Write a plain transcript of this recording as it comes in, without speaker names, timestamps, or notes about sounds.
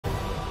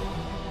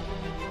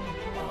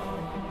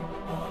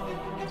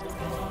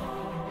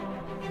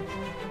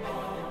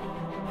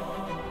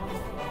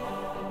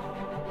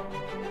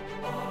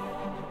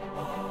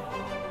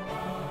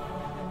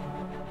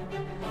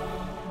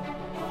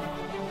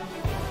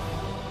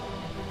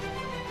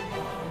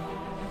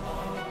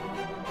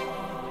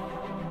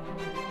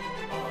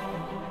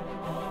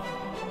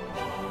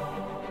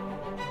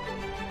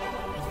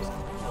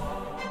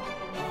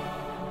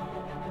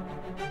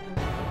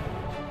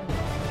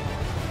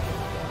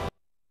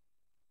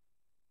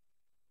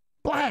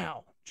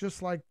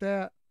just like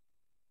that.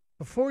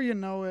 Before you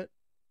know it,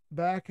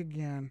 back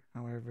again.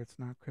 However, it's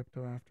not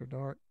crypto after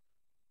dark.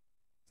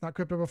 It's not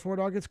crypto before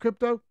dark. It's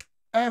crypto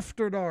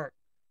after dark.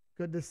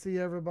 Good to see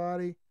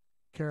everybody.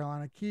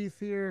 Carolina Keith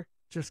here.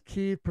 Just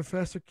Keith,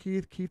 Professor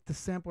Keith, Keith the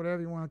Simp,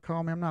 whatever you want to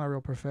call me. I'm not a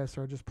real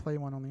professor. I just play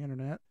one on the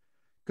internet.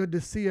 Good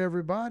to see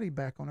everybody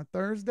back on a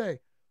Thursday.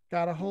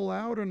 Got a whole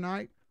hour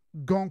tonight.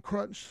 Gonna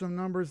crunch some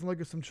numbers and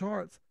look at some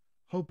charts.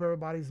 Hope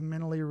everybody's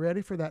mentally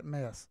ready for that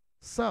mess.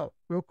 So,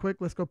 real quick,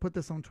 let's go put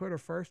this on Twitter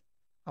first.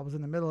 I was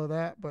in the middle of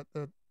that, but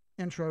the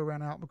intro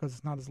ran out because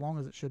it's not as long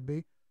as it should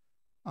be.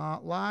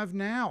 Live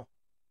now.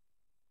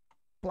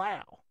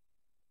 Blow.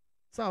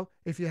 So,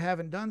 if you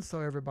haven't done so,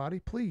 everybody,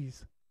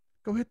 please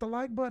go hit the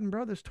like button,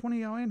 bro. There's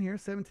 20 y'all in here,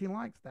 17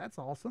 likes. That's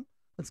awesome.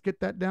 Let's get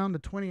that down to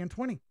 20 and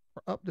 20,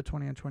 or up to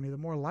 20 and 20. The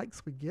more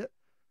likes we get,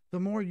 the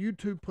more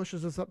YouTube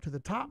pushes us up to the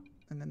top,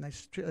 and then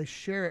they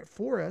share it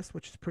for us,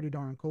 which is pretty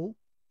darn cool.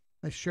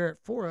 They share it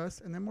for us,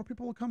 and then more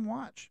people will come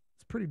watch.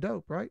 It's pretty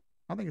dope, right?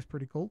 I think it's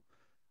pretty cool.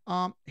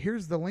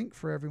 Here's the link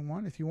for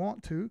everyone. If you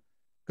want to,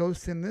 go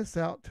send this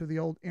out to the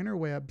old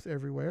interwebs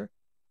everywhere.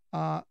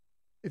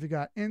 If you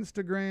got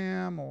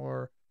Instagram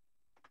or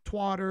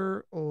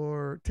Twitter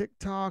or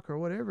TikTok or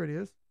whatever it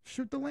is,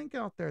 shoot the link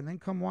out there and then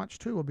come watch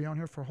too. We'll be on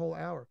here for a whole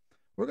hour.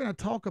 We're going to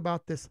talk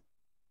about this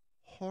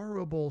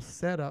horrible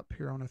setup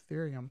here on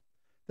Ethereum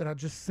that I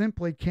just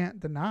simply can't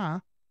deny.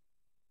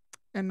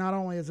 And not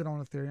only is it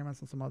on Ethereum,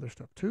 it's on some other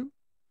stuff too.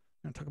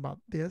 I'm going to talk about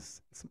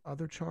this, some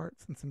other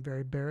charts, and some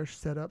very bearish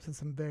setups, and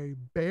some very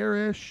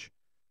bearish,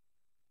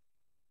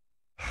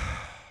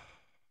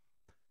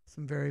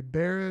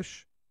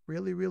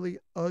 really, really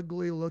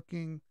ugly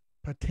looking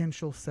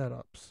potential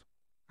setups.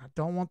 I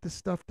don't want this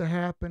stuff to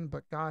happen,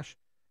 but gosh,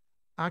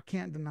 I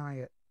can't deny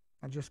it.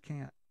 I just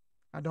can't.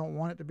 I don't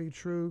want it to be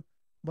true,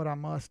 but I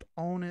must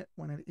own it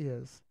when it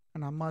is.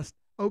 And I must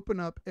open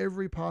up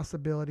every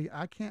possibility.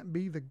 I can't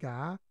be the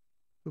guy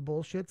who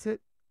bullshits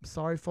it. I'm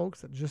sorry,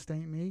 folks, that just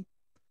ain't me.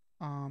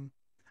 And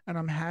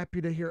I'm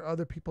happy to hear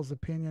other people's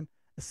opinion,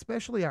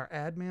 especially our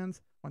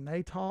admins. When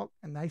they talk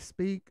and they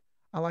speak,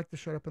 I like to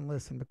shut up and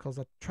listen because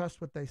I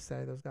trust what they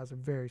say. Those guys are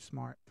very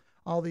smart.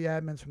 All the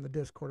admins from the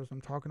Discord is what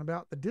I'm talking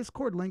about. The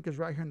Discord link is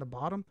right here in the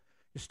bottom.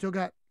 You still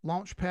got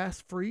Launch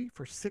Pass free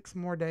for 6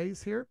 more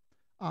days here,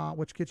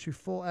 which gets you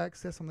full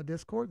access on the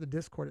Discord. The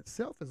Discord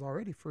itself is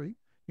already free. You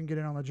can get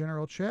in on the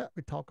general chat.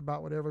 We talk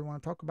about whatever we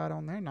want to talk about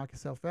on there, knock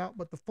yourself out.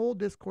 But the full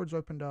Discord's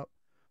opened up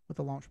with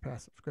the Launch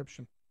Pass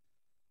subscription.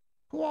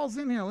 Who all's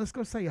in here? Let's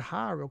go say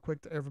hi real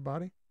quick to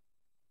everybody.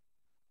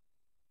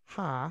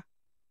 Hi.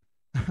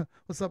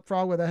 What's up,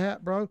 Frog with a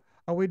hat, bro?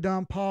 Are we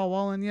done Paul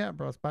Walling yet,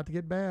 bro? It's about to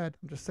get bad.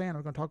 I'm just saying,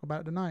 we're going to talk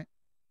about it tonight.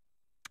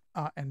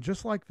 And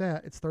just like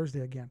that, it's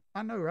Thursday again.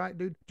 I know, right,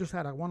 dude? Just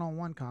had a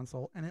one-on-one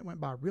consult, and it went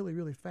by really,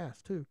 really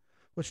fast, too,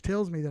 which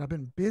tells me that I've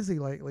been busy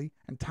lately,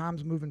 and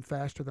time's moving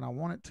faster than I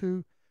want it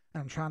to,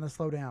 and I'm trying to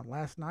slow down.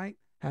 Last night,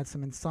 had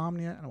some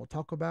insomnia, and we'll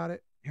talk about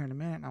it here in a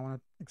minute, and I want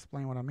to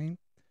explain what I mean.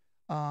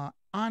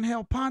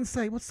 Angel Ponce,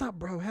 what's up,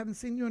 bro? Haven't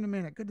seen you in a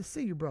minute. Good to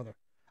see you, brother.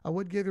 I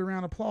would give you a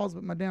round of applause,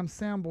 but my damn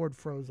soundboard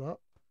froze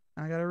up.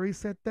 I got to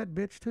reset that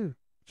bitch, too,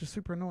 which is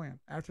super annoying.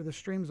 After the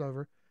stream's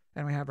over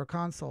and we have our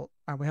consult,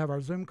 and we have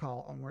our Zoom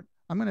call onward,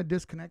 I'm going to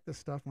disconnect this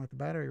stuff and let the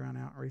battery run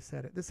out and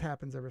reset it. This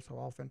happens every so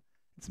often.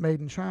 It's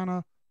made in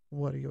China.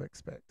 What do you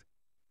expect?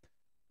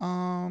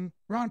 Ron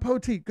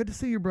Poteet, good to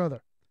see you,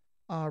 brother.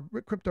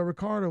 Crypto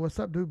Ricardo, what's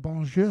up, dude?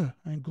 Bonjour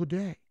and good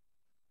day.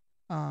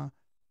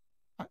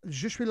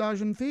 Je suis la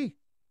jeune fille.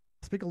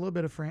 Speak a little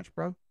bit of French,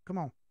 bro. Come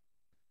on.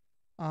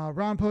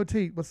 Ron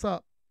Poteet, what's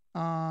up?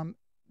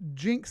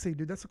 Jinxie,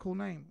 dude, that's a cool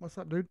name. What's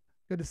up, dude?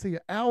 Good to see you.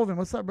 Alvin,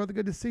 what's up, brother?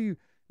 Good to see you.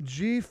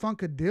 G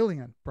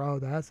Funkadillion, bro,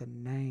 that's a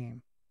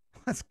name.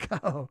 Let's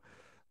go.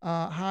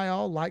 Hi,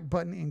 all. Like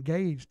button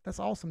engaged. That's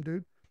awesome,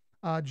 dude.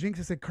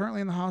 Jinxie said,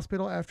 currently in the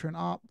hospital after an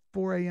op,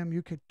 4 a.m.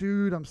 UK.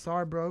 Dude, I'm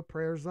sorry, bro.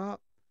 Prayers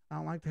up. I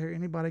don't like to hear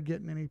anybody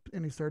getting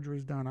any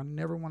surgeries done. I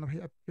never want to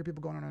hear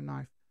people going on a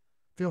knife.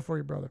 Feel for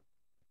you, brother.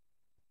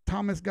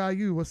 Thomas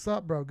Gayu, what's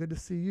up, bro? Good to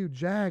see you.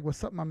 Jag,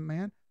 what's up, my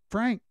man?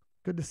 Frank,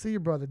 good to see you,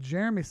 brother.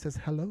 Jeremy says,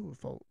 hello,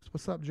 folks.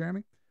 What's up,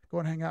 Jeremy? Go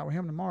and hang out with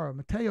him tomorrow.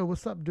 Mateo,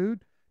 what's up,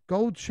 dude?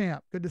 Gold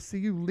Champ, good to see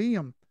you.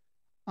 Liam,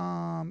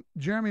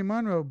 Jeremy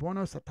Monroe,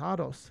 buenos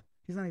atados.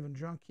 He's not even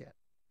drunk yet.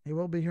 He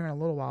will be here in a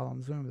little while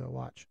on Zoom, though.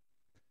 Watch.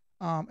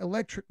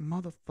 Electric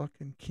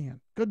motherfucking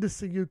Ken. Good to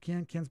see you,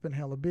 Ken. Ken's been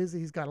hella busy.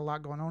 He's got a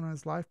lot going on in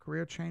his life,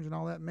 career change and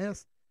all that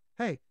mess.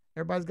 Hey,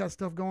 everybody's got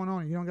stuff going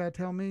on. You don't got to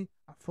tell me.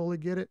 I fully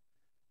get it.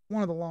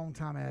 One of the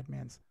longtime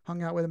admins.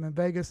 Hung out with him in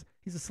Vegas.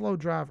 He's a slow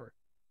driver.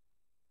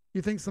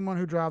 You think someone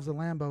who drives a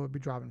Lambo would be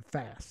driving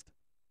fast?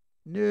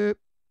 Nope.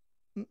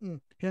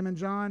 Him and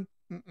John,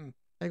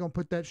 they're going to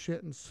put that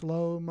shit in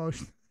slow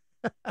motion.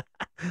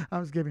 I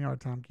was giving you a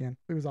hard time, Ken.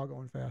 We was all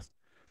going fast.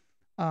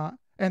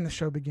 And the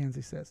show begins,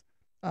 he says.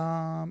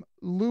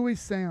 Louis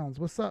Sounds,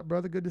 what's up,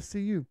 brother? Good to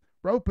see you.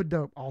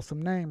 Rope-a-dope, awesome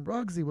name.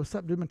 Rugsy, what's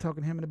up, dude? Been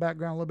talking to him in the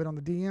background a little bit on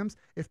the DMs.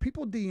 If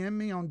people DM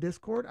me on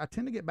Discord, I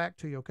tend to get back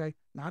to you, okay?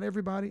 Not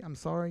everybody. I'm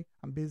sorry.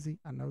 I'm busy.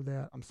 I know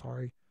that. I'm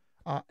sorry.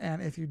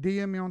 And if you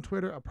DM me on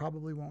Twitter, I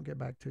probably won't get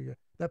back to you.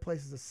 That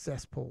place is a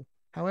cesspool.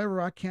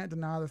 However, I can't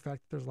deny the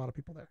fact that there's a lot of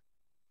people there.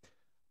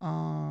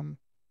 I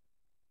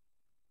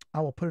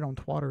will put it on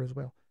Twitter as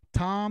well.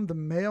 Tom the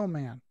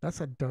Mailman.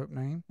 That's a dope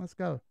name. Let's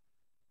go.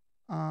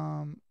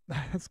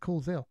 That's cool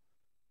as hell.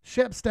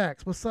 Shep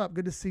Stacks, what's up?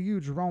 Good to see you.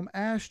 Jerome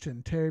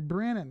Ashton, Terry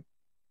Brennan,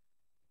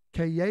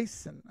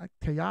 Kayasin.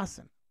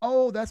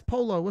 Oh, that's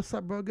Polo. What's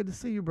up, bro? Good to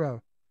see you,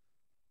 bro.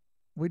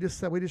 We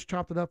just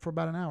chopped it up for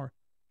about an hour.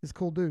 He's a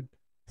cool dude.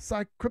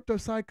 Crypto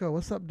Psycho,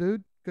 what's up,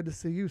 dude? Good to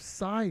see you.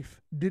 Scythe,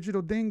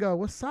 Digital Dingo,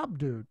 what's up,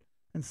 dude?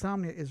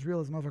 Insomnia is real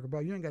as a motherfucker, bro.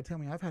 You ain't got to tell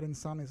me. I've had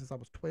insomnia since I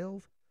was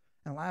 12,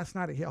 and last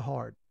night it hit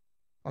hard.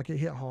 Like, it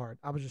hit hard.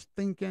 I was just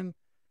thinking,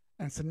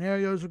 and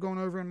scenarios are going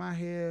over in my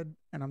head,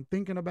 and I'm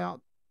thinking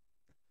about,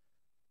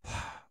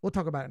 we'll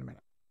talk about it in a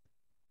minute.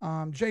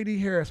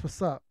 JD Harris,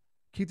 what's up?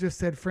 Keith just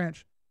said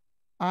French.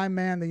 I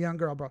man the young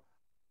girl, bro.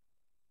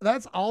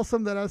 That's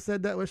awesome that I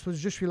said that, which was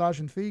just village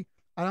and fee.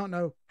 I don't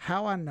know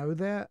how I know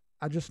that.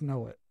 I just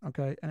know it,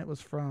 okay? And it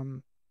was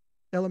from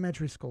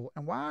elementary school.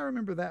 And why I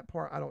remember that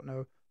part, I don't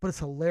know. But it's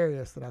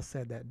hilarious that I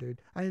said that,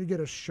 dude. I need to get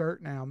a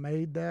shirt now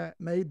made that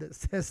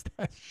says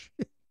that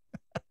shit.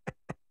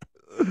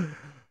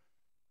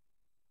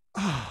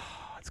 Oh,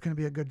 it's going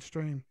to be a good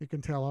stream. You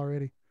can tell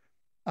already.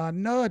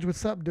 Nudge,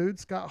 what's up, dude?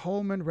 Scott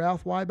Holman,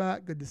 Ralph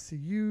Wyback, good to see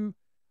you.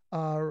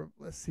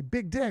 Let's see.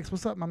 Big Dex,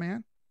 what's up, my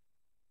man?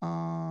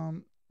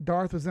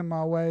 Darth was in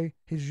my way.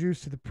 He's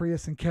used to the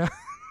Prius and cow.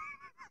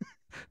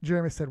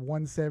 Jeremy said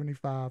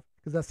 175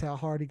 because that's how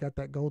hard he got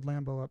that gold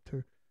Lambo up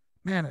to.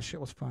 Man, that shit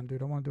was fun,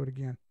 dude. I want to do it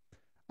again.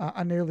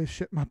 I nearly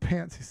shit my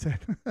pants, he said.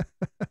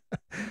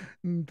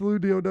 Blue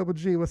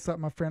DOWG, what's up,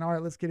 my friend? All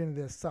right, let's get into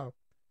this. So,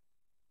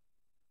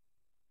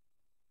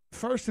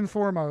 first and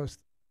foremost,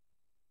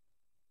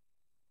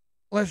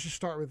 let's just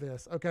start with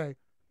this. Okay,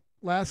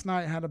 last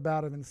night I had a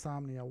bout of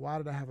insomnia. Why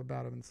did I have a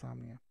bout of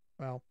insomnia?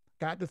 Well,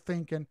 got to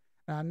thinking,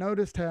 and I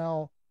noticed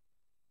how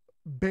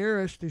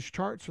bearish these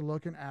charts are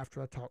looking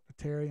after I talked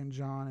to Terry and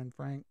John and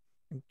Frank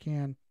and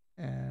Ken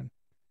and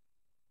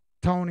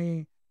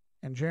Tony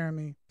and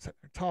Jeremy. Sitting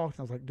there talking.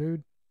 I was like,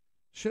 dude,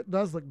 shit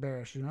does look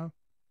bearish, you know?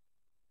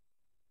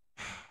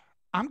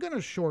 I'm going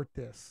to short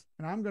this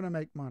and I'm going to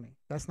make money.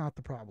 That's not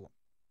the problem.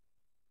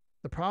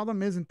 The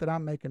problem isn't that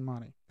I'm making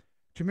money.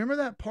 Do you remember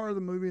that part of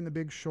the movie in The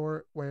Big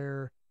Short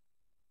where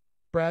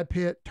Brad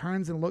Pitt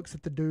turns and looks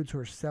at the dudes who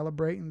are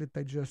celebrating that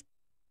they just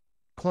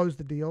closed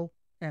the deal,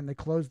 and they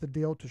closed the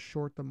deal to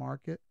short the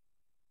market?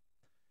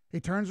 He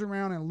turns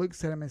around and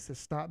looks at him and says,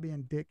 stop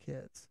being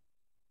dickheads.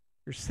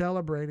 You're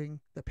celebrating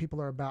that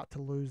people are about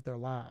to lose their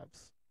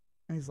lives.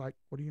 And he's like,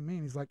 what do you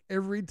mean? He's like,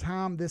 every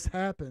time this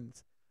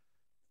happens,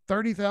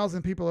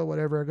 30,000 people or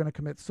whatever are going to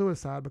commit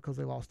suicide because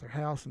they lost their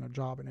house and their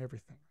job and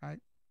everything, right?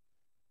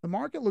 The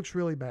market looks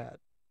really bad.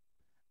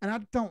 And I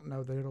don't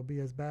know that it'll be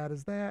as bad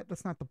as that.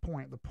 That's not the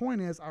point. The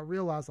point is, I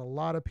realize a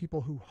lot of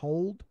people who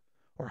hold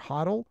or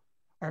hodl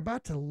are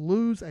about to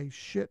lose a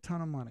shit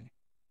ton of money.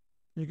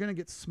 You're going to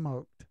get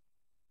smoked.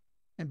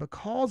 And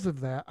because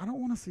of that, I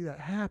don't want to see that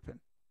happen.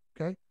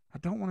 Okay? I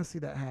don't want to see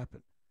that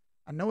happen.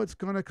 I know it's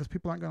going to, because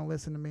people aren't going to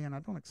listen to me, and I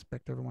don't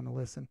expect everyone to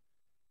listen.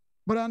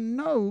 But I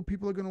know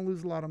people are going to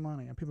lose a lot of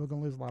money, and people are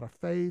going to lose a lot of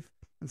faith.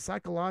 And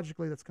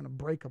psychologically, that's going to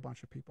break a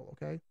bunch of people,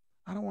 okay?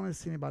 I don't want to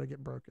see anybody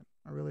get broken.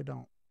 I really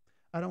don't.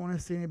 I don't want to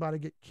see anybody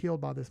get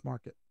killed by this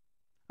market.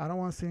 I don't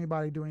want to see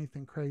anybody do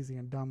anything crazy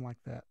and dumb like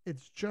that.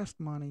 It's just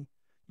money.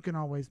 You can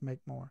always make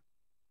more.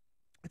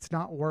 It's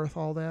not worth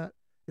all that.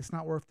 It's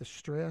not worth the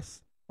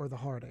stress or the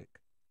heartache.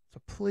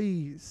 So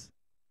please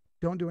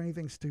don't do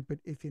anything stupid.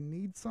 If you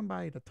need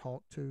somebody to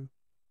talk to,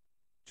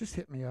 just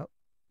hit me up.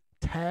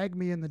 Tag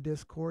me in the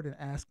Discord and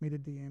ask me to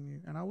DM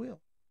you, and I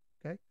will.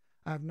 Okay?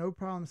 I have no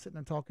problem sitting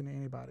and talking to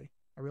anybody.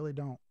 I really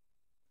don't.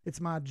 It's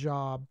my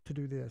job to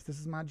do this. This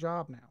is my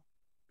job now.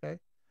 Okay?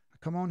 I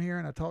come on here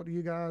and I talk to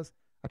you guys.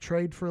 I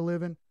trade for a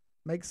living,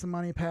 make some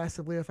money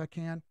passively if I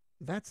can.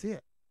 That's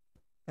it.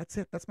 That's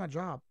it. That's my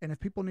job. And if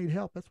people need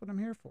help, that's what I'm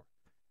here for.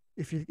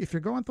 If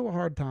you're going through a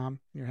hard time,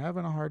 you're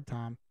having a hard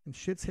time, and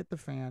shit's hit the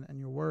fan, and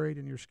you're worried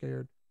and you're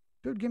scared,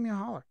 dude, give me a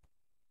holler.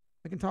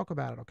 We can talk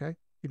about it, okay?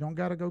 You don't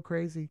got to go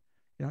crazy.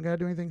 You don't got to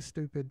do anything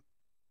stupid.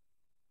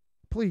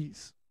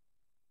 Please,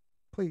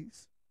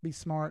 please be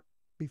smart,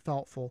 be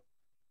thoughtful,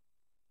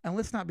 and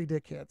let's not be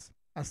dickheads.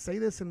 I say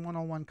this in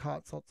one-on-one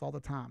consults all the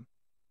time.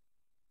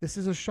 This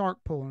is a shark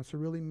pool, and it's a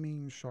really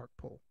mean shark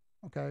pool,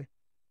 okay?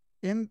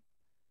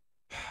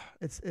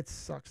 It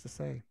sucks to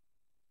say.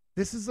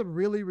 This is a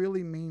really,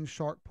 really mean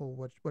shark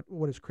pool,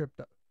 what is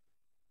crypto.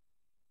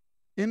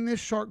 In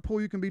this shark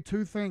pool, you can be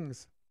two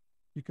things.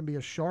 You can be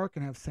a shark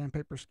and have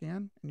sandpaper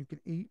skin, and you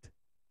can eat.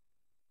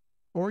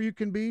 Or you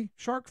can be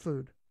shark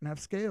food and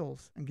have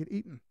scales and get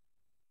eaten.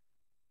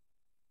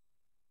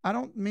 I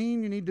don't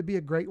mean you need to be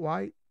a great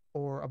white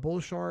or a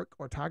bull shark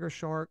or tiger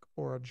shark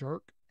or a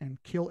jerk and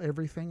kill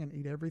everything and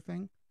eat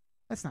everything.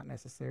 That's not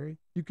necessary.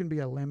 You can be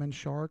a lemon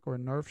shark or a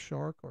nerf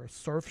shark or a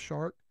surf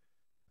shark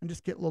and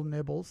just get little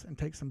nibbles and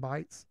take some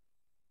bites.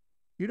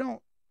 You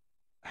don't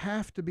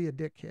have to be a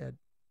dickhead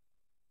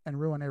and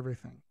ruin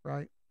everything,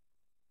 right?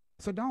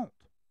 So don't.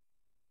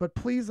 But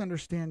please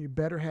understand, you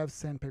better have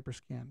sandpaper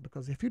skin,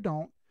 because if you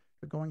don't,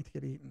 you're going to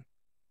get eaten.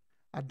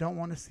 I don't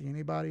want to see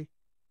anybody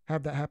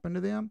have that happen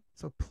to them.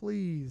 So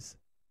please,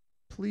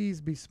 please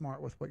be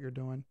smart with what you're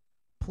doing.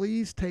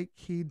 Please take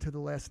heed to the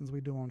lessons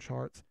we do on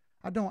charts.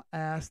 I don't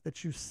ask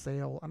that you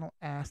sell. I don't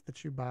ask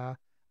that you buy.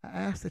 I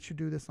ask that you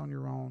do this on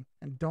your own,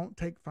 and don't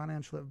take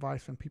financial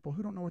advice from people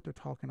who don't know what they're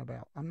talking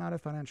about. I'm not a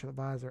financial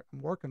advisor.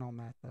 I'm working on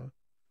that, though.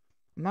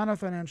 I'm not a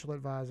financial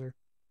advisor.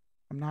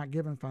 I'm not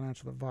giving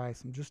financial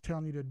advice. I'm just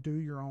telling you to do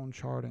your own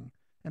charting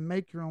and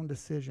make your own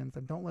decisions,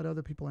 and don't let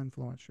other people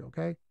influence you,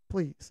 okay?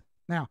 Please.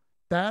 Now,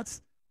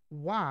 that's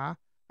why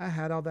I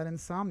had all that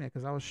insomnia,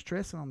 because I was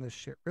stressing on this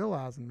shit,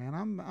 realizing, man,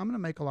 I'm going to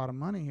make a lot of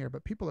money here,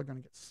 but people are going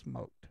to get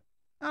smoked.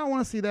 I don't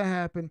want to see that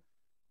happen.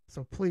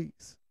 So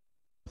please,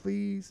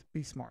 please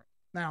be smart.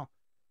 Now,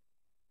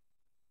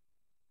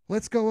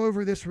 let's go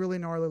over this really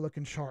gnarly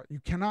looking chart. You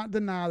cannot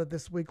deny that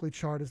this weekly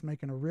chart is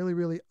making a really,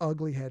 really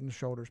ugly head and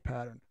shoulders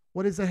pattern.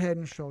 What is a head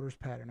and shoulders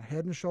pattern? A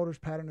head and shoulders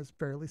pattern is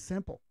fairly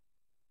simple.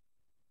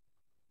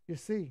 You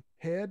see,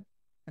 head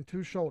and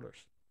two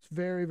shoulders. It's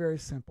very, very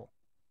simple.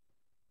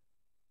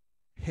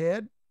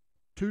 Head,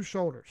 two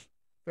shoulders.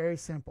 Very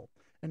simple.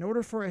 In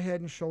order for a head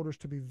and shoulders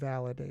to be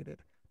validated,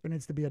 there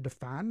needs to be a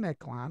defined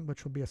neckline,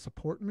 which will be a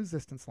support and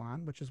resistance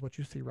line, which is what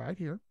you see right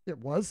here. It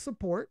was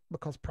support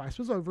because price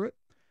was over it.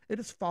 It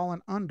has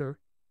fallen under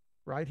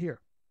right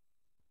here.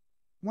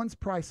 Once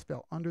price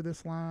fell under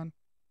this line,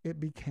 it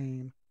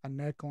became a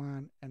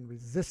neckline and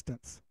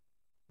resistance.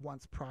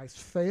 Once price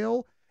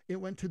fell, it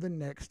went to the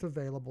next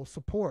available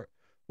support,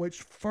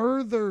 which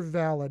further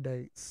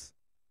validates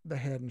the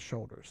head and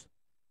shoulders.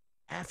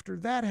 After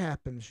that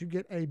happens, you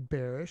get a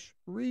bearish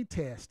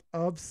retest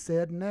of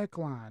said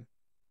neckline,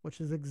 which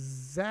is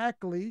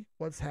exactly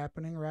what's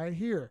happening right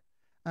here.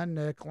 A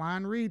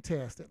neckline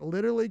retest. It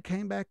literally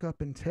came back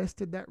up and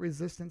tested that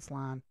resistance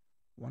line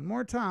one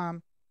more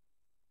time,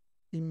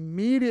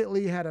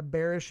 immediately had a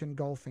bearish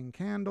engulfing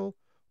candle.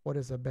 What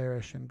is a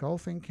bearish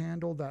engulfing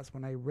candle? That's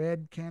when a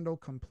red candle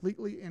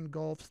completely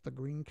engulfs the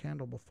green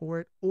candle before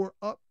it, or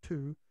up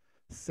to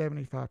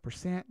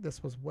 75%.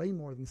 This was way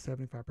more than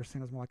 75%.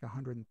 It was more like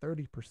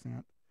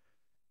 130%.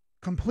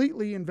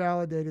 Completely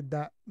invalidated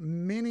that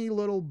mini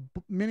little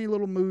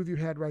move you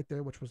had right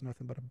there, which was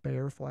nothing but a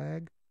bear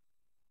flag.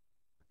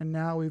 And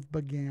now we've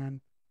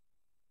began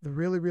the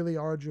really, really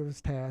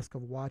arduous task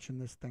of watching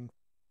this thing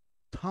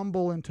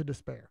tumble into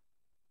despair.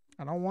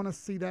 I don't want to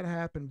see that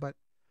happen, but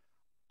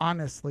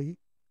honestly,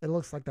 it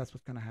looks like that's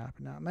what's going to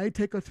happen. Now, it may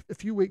take a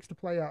few weeks to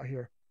play out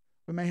here.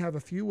 We may have a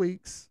few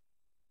weeks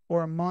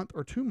or a month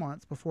or 2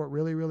 months before it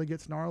really, really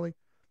gets gnarly.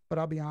 But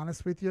I'll be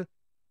honest with you,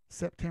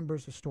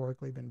 September's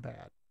historically been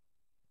bad.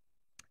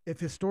 If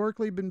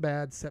historically been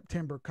bad,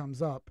 September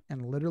comes up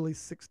in literally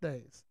 6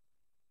 days.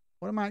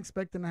 What am I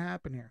expecting to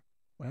happen here?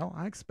 Well,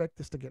 I expect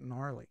this to get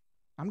gnarly.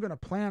 I'm going to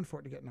plan for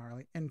it to get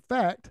gnarly. In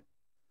fact,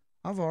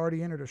 I've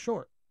already entered a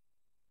short.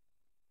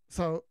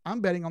 So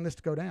I'm betting on this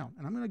to go down,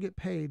 and I'm going to get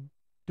paid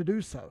to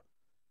do so.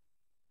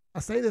 I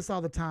say this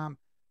all the time.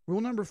 Rule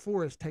number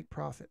 4 is take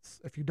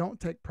profits. If you don't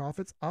take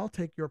profits, I'll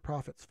take your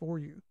profits for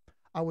you.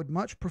 I would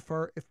much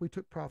prefer if we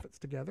took profits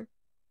together.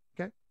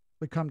 Okay?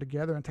 We come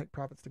together and take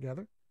profits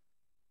together.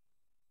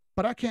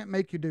 But I can't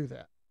make you do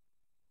that.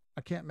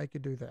 I can't make you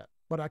do that.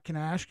 What I can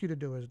ask you to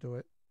do is do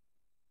it.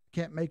 I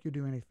can't make you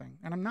do anything,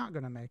 and I'm not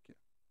going to make you.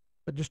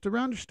 But just to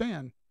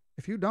understand,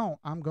 if you don't,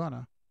 I'm going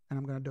to, and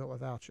I'm going to do it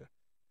without you.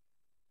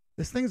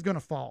 This thing's going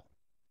to fall.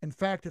 In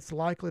fact, it's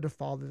likely to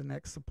fall to the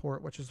next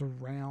support, which is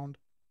around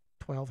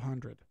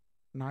 1,200.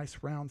 Nice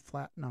round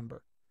flat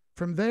number.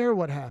 From there,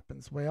 what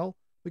happens? Well,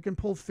 we can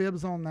pull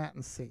fibs on that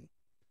and see.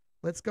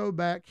 Let's go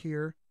back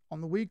here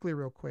on the weekly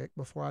real quick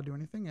before I do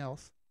anything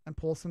else and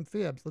pull some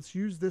fibs. Let's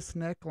use this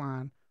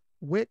neckline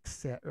wick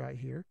set right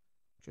here,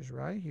 which is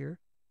right here,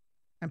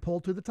 and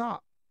pull to the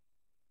top.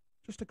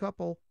 Just a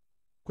couple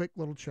quick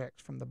little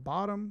checks from the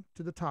bottom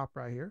to the top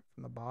right here,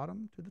 from the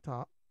bottom to the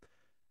top.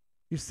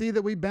 You see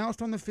that we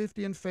bounced on the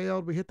 50 and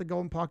failed. We hit the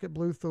golden pocket,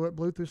 blew through it,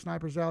 blew through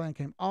Sniper's Alley, and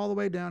came all the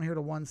way down here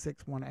to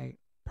 1618.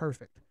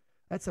 Perfect.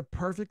 That's a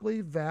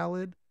perfectly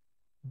valid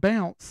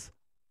bounce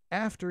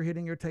after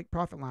hitting your take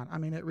profit line. I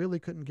mean, it really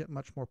couldn't get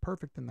much more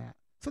perfect than that.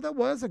 So that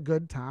was a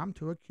good time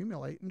to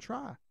accumulate and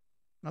try.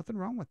 Nothing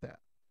wrong with that.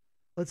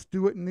 Let's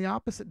do it in the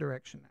opposite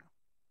direction now.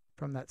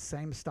 From that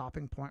same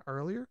stopping point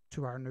earlier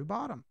to our new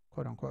bottom,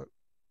 quote unquote.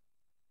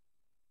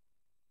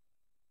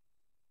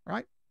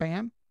 Right?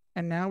 Bam.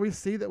 And now we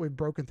see that we've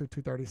broken through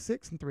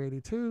 236 and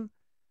 382.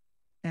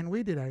 And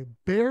we did a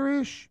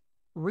bearish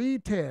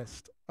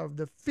retest of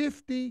the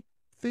 50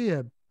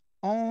 fib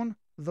on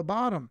the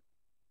bottom.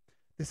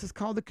 This is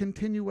called the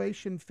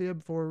continuation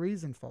fib for a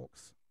reason,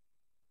 folks.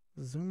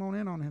 Zoom on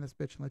in on this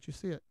bitch and let you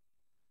see it.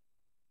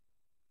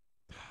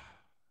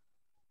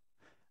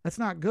 That's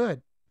not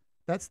good.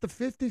 That's the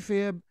 50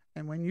 fib.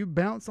 And when you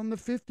bounce on the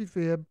 50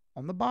 fib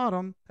on the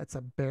bottom, that's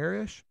a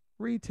bearish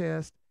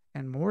retest,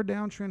 and more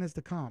downtrend is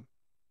to come.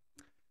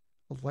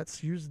 Well,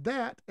 let's use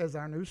that as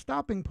our new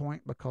stopping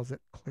point because it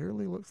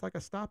clearly looks like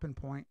a stopping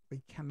point.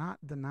 We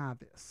cannot deny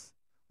this.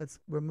 Let's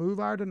remove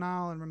our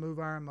denial and remove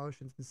our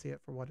emotions and see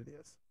it for what it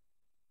is.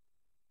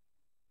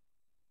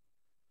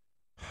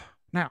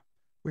 Now,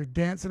 we're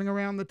dancing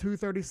around the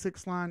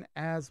 236 line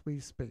as we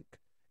speak.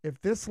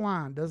 If this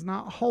line does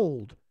not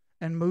hold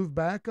and move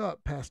back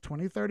up past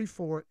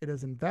 2034, it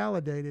is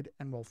invalidated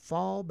and will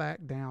fall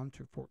back down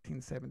to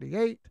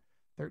 1478,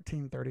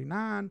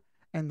 1339,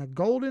 and the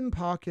golden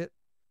pocket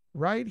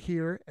right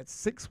here at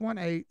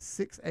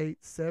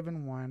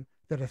 6186871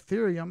 that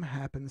Ethereum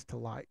happens to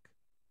like.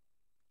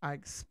 I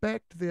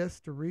expect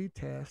this to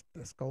retest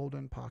this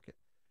golden pocket.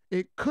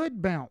 It could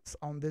bounce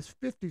on this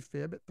 50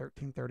 fib at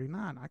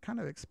 1339. I kind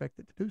of expect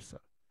it to do so.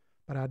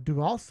 But I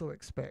do also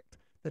expect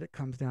that it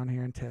comes down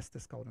here and tests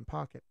this golden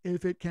pocket.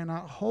 If it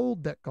cannot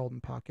hold that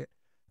golden pocket,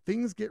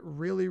 things get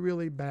really,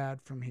 really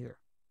bad from here.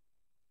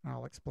 And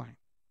I'll explain.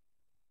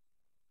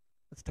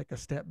 Let's take a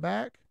step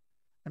back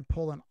and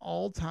pull an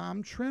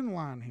all-time trend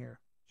line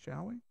here,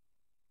 shall we?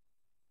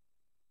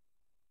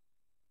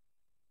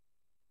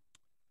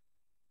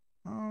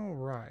 All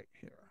right,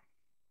 here.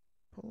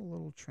 Pull a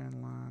little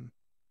trend line.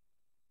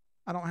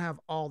 I don't have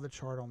all the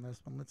chart on this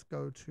one. Let's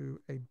go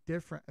to a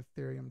different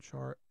Ethereum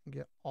chart and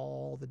get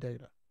all the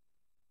data.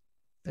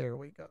 There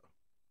we go.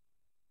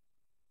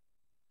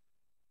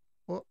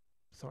 Well,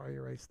 sorry,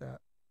 erase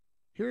that.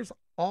 Here's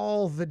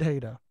all the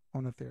data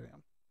on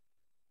Ethereum.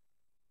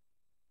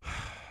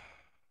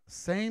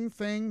 Same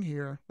thing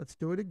here. Let's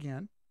do it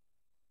again.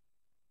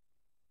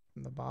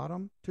 From the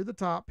bottom to the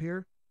top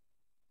here.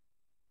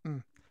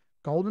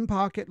 Golden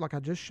pocket, like I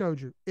just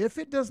showed you. If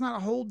it does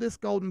not hold this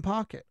golden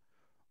pocket,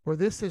 where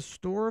this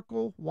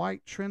historical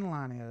white trend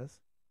line is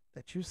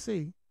that you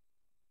see,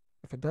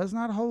 if it does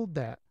not hold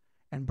that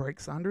and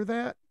breaks under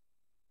that,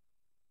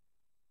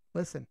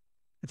 listen,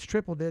 it's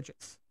triple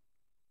digits.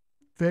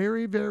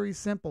 Very, very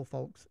simple,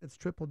 folks. It's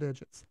triple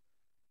digits.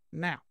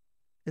 Now,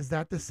 is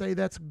that to say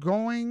that's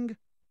going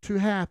to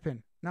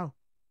happen? No.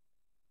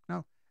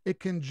 No.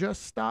 It can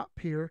just stop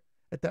here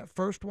at that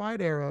first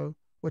white arrow,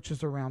 which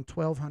is around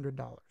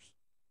 $1,200.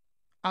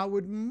 I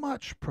would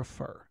much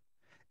prefer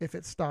if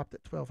it stopped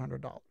at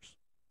 $1,200.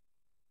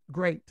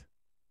 Great.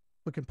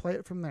 We can play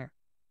it from there.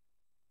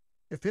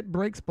 If it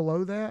breaks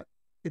below that,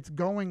 it's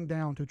going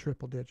down to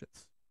triple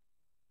digits.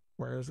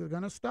 Where is it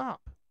going to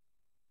stop?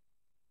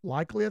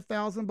 Likely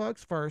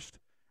 $1,000 first,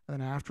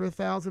 and then after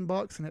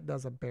 $1,000 and it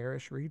does a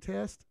bearish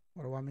retest.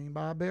 What do I mean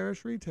by a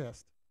bearish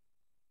retest?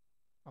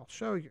 I'll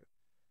show you.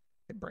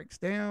 It breaks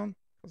down,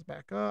 goes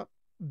back up,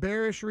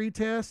 bearish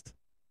retest,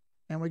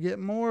 and we get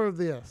more of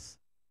this.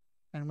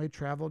 And we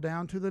travel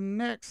down to the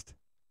next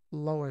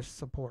lowest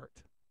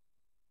support.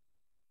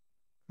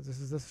 Because this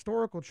is the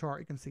historical chart.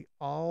 You can see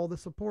all the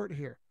support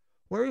here.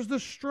 Where's the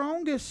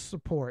strongest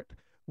support?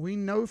 We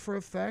know for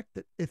a fact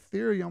that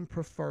Ethereum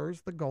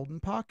prefers the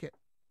golden pocket.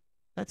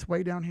 That's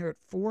way down here at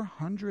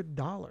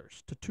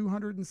 $400 to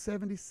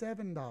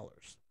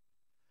 $277.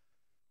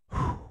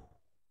 Whew.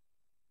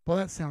 Well,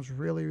 that sounds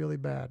really, really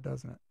bad,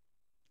 doesn't it?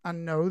 I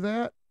know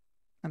that,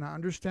 and I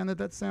understand that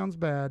that sounds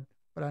bad,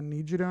 but I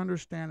need you to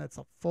understand it's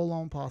a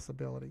full-on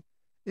possibility.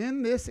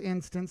 In this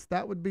instance,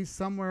 that would be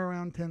somewhere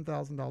around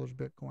 $10,000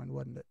 Bitcoin,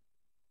 wouldn't it?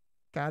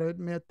 Got to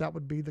admit, that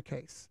would be the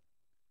case.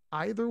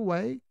 Either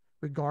way,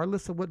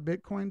 regardless of what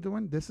Bitcoin's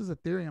doing, this is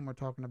Ethereum we're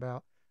talking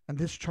about, and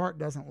this chart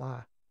doesn't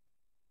lie.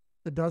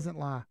 It doesn't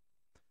lie.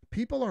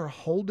 People are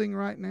holding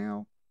right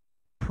now,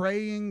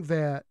 praying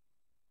that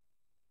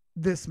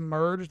this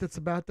merge that's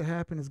about to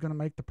happen is going to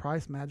make the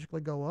price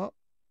magically go up.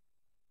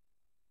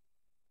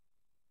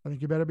 I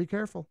think you better be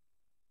careful.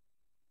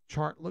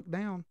 Chart look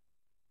down.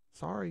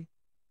 Sorry.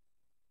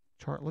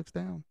 Chart looks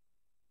down.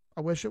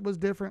 I wish it was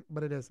different,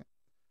 but it isn't.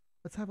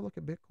 Let's have a look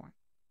at Bitcoin.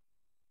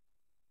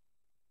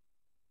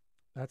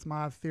 That's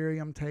my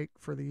Ethereum take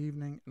for the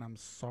evening, and I'm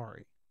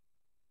sorry.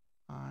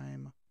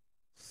 I'm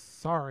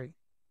sorry.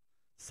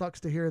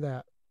 Sucks to hear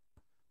that,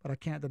 but I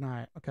can't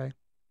deny it, okay?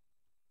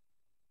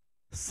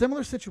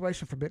 Similar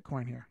situation for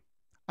Bitcoin here.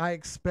 I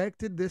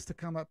expected this to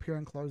come up here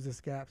and close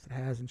this gap. It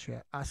hasn't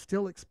yet. I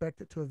still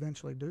expect it to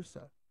eventually do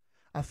so.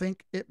 I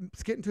think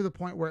it's getting to the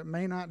point where it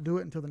may not do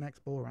it until the next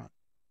bull run.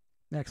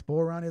 Next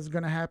bull run is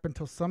going to happen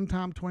until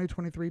sometime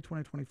 2023,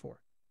 2024.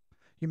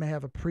 You may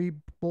have a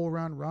pre-bull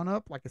run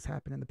up like it's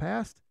happened in the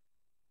past,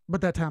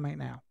 but that time ain't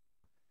now.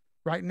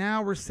 Right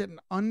now, we're sitting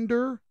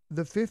under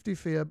the 50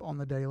 fib on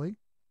the daily,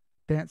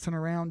 dancing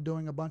around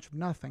doing a bunch of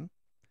nothing.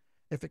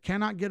 If it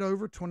cannot get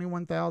over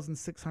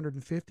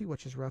 21,650,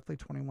 which is roughly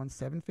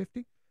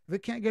 21,750, if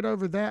it can't get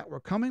over that,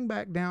 we're coming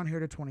back down here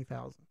to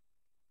 20,000.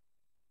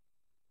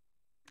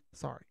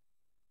 Sorry.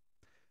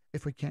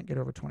 If we can't get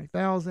over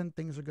 20,000,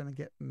 things are going to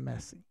get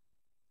messy.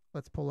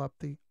 Let's pull up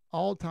the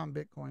all-time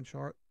Bitcoin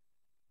chart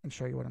and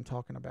show you what I'm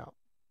talking about.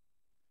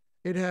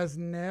 It has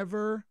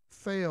never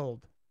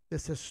failed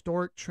this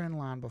historic trend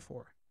line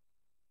before.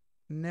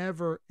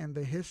 Never in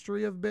the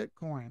history of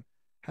Bitcoin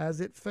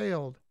has it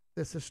failed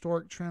this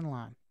historic trend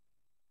line.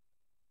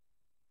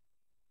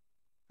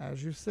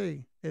 As you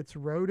see, it's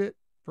rode it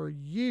for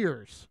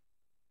years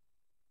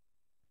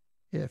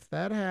If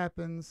that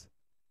happens,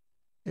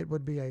 it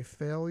would be a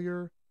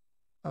failure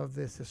of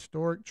this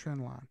historic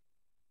trend line.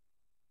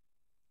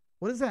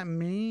 What does that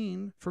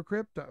mean for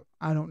crypto?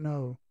 I don't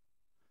know.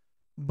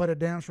 But it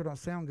damn sure don't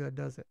sound good,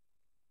 does it?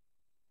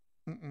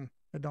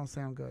 It don't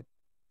sound good.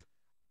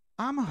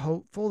 I'm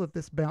hopeful that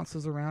this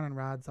bounces around and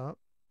rides up.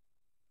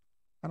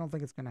 I don't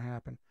think it's going to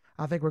happen.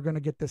 I think we're going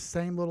to get this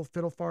same little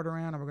fiddle fart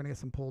around and we're going to get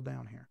some pull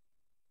down here.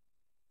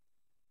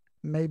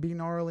 May be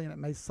gnarly and it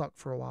may suck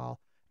for a while.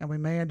 And we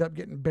may end up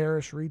getting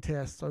bearish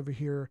retests over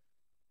here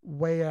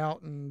way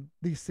out in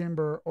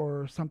December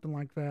or something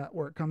like that,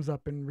 where it comes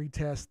up and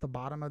retests the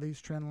bottom of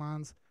these trend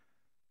lines.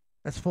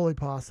 That's fully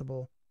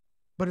possible.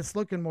 But it's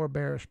looking more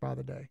bearish by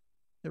the day.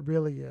 It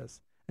really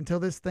is. Until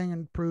this thing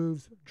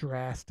improves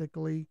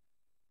drastically,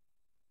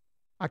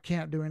 I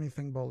can't do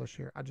anything bullish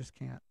here. I just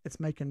can't. It's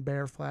making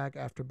bear flag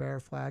after bear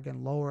flag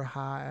and lower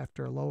high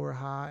after lower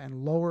high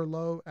and lower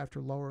low after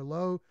lower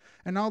low.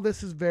 And all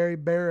this is very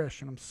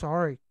bearish. And I'm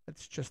sorry.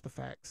 It's just the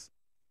facts.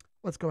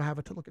 Let's go have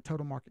a look at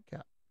total market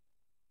cap.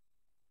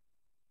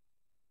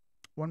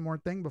 One more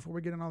thing before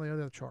we get in all the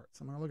other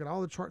charts. I'm going to look at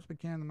all the charts we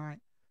can tonight.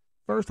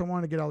 First, I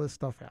want to get all this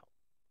stuff out.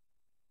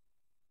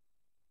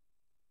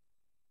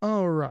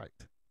 All right.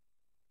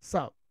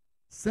 So,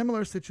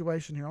 similar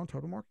situation here on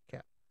total market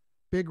cap.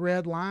 Big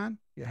red line,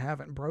 you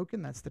haven't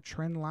broken. That's the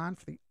trend line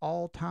for the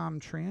all-time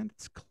trend.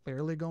 It's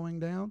clearly going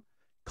down.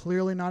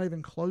 Clearly not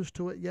even close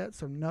to it yet,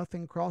 so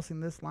nothing crossing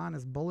this line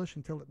is bullish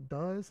until it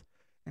does.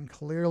 And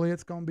clearly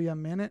it's going to be a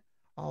minute.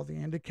 All the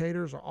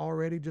indicators are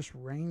already just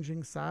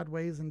ranging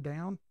sideways and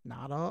down,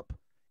 not up.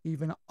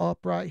 Even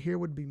up right here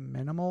would be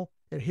minimal.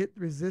 It hit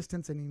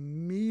resistance and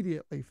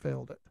immediately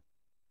failed it.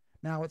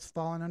 Now it's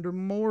fallen under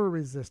more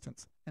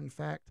resistance. In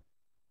fact,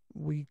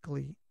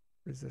 weekly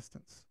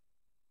resistance.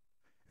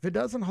 If it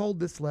doesn't hold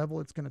this level,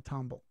 it's going to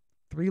tumble.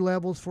 3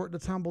 levels for it to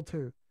tumble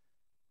to.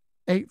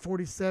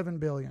 847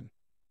 billion,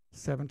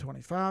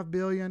 725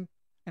 billion,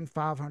 and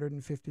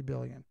 550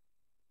 billion.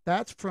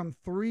 That's from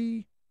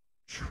 3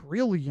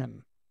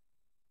 trillion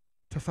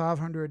to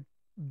 500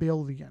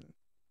 billion.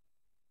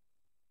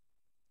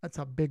 That's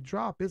a big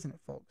drop, isn't it,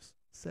 folks?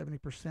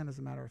 70% as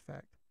a matter of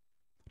fact,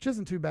 which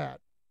isn't too bad.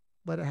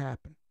 Let it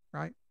happen,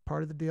 right?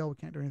 Part of the deal. We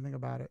can't do anything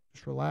about it.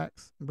 Just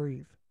relax and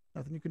breathe.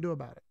 Nothing you can do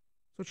about it.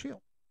 So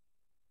chill.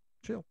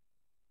 Chill.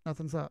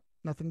 Nothing's up.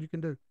 Nothing you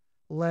can do.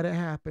 Let it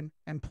happen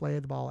and play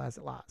the ball as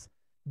it lies.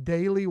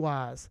 Daily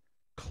wise,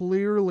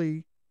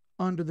 clearly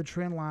under the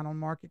trend line on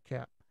market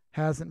cap.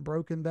 Hasn't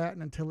broken that,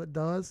 and until it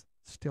does,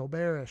 still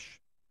bearish.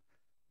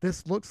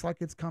 This looks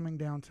like it's coming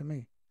down to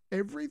me.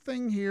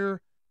 Everything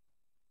here,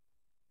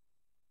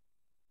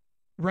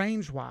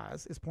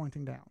 range-wise, is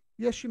pointing down.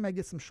 Yes, you may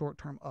get some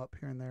short-term up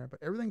here and there,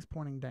 but everything's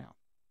pointing down.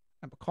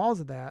 And because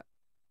of that,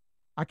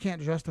 I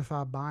can't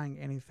justify buying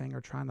anything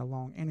or trying to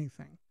long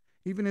anything.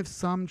 Even if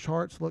some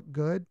charts look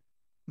good,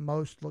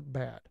 most look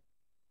bad.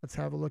 Let's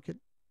have a look at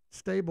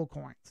stable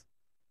coins.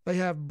 They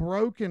have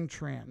broken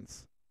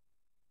trends.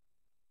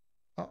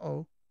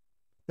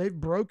 They've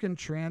broken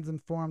trends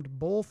and formed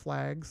bull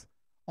flags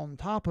on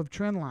top of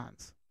trend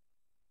lines.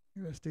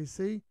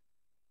 USDC,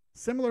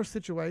 similar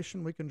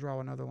situation. We can draw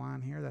another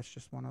line here. That's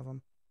just one of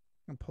them.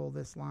 I can pull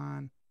this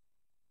line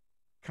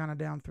kind of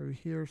down through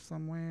here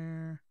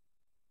somewhere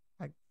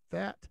like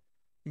that.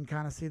 You can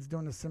kind of see it's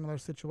doing a similar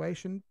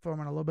situation,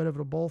 forming a little bit of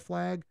a bull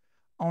flag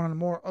on a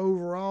more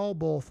overall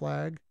bull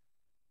flag,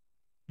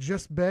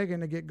 just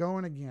begging to get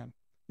going again.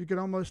 You could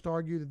almost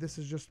argue that this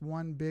is just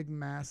one big,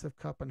 massive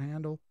cup and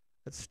handle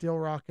that's still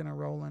rocking and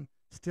rolling,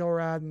 still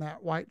riding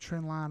that white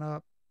trend line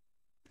up,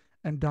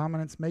 and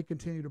dominance may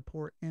continue to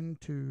pour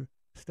into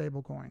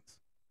stable coins.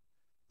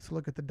 Let's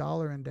look at the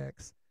dollar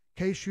index.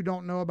 In case you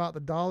don't know about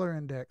the dollar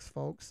index,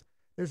 folks,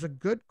 there's a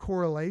good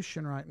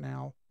correlation right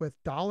now with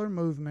dollar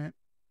movement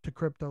to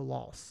crypto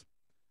loss.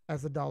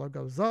 As the dollar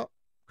goes up,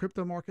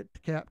 crypto market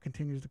cap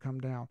continues to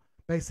come down.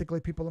 Basically,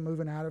 people are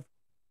moving out of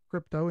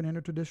crypto and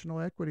into traditional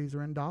equities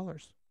or in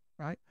dollars,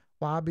 right?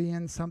 Why be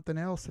in something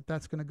else if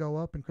that's going to go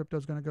up and crypto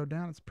is going to go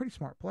down? It's a pretty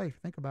smart play if you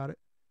think about it.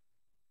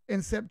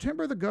 In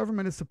September, the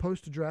government is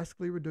supposed to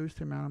drastically reduce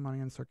the amount of money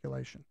in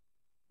circulation.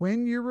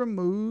 When you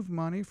remove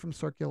money from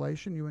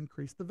circulation, you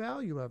increase the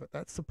value of it.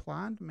 That's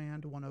supply and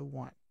demand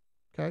 101.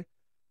 Okay?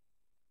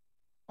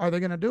 Are they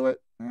going to do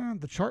it?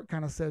 The chart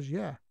kind of says,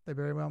 yeah, they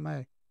very well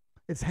may.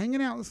 It's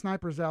hanging out in the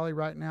sniper's alley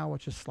right now,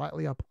 which is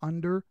slightly up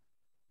under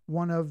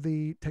one of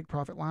the take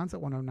profit lines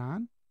at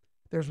 109.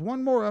 There's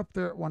one more up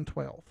there at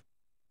 112.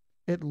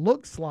 It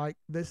looks like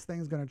this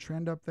thing's going to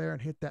trend up there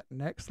and hit that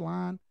next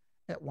line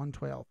at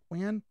 112.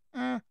 When?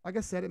 Like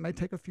I said, it may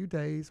take a few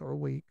days or a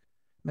week,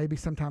 maybe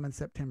sometime in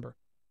September.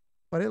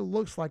 But it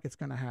looks like it's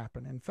going to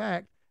happen. In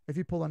fact, if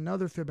you pull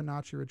another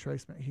Fibonacci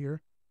retracement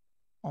here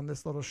on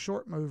this little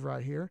short move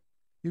right here,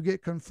 you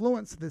get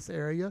confluence of this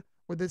area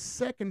with this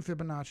second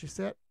Fibonacci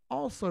set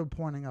also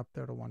pointing up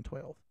there to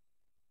 112.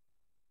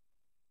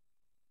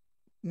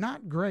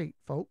 Not great,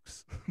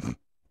 folks.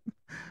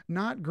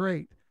 Not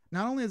great.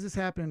 Not only is this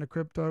happening to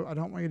crypto, I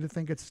don't want you to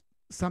think it's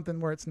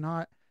something where it's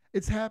not.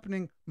 It's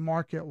happening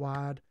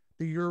market-wide.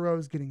 The euro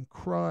is getting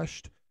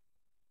crushed.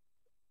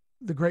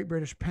 The Great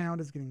British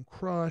Pound is getting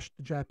crushed.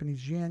 The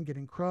Japanese yen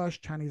getting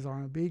crushed. Chinese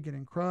RMB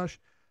getting crushed.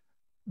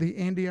 The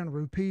Indian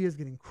rupee is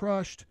getting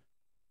crushed.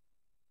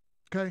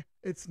 Okay,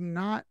 it's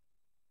not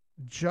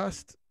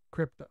just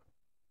crypto.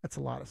 That's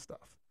a lot of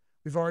stuff.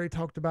 We've already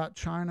talked about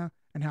China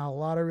and how a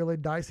lot of really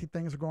dicey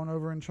things are going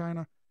over in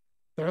China.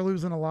 They're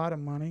losing a lot of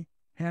money,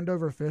 hand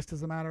over fist,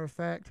 as a matter of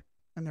fact,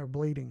 and they're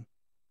bleeding.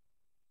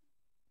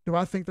 Do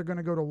I think they're going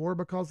to go to war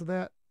because of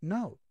that?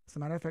 No. As a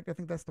matter of fact, I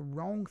think that's the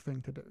wrong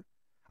thing to do.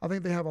 I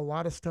think they have a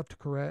lot of stuff to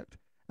correct.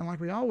 And like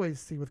we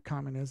always see with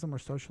communism or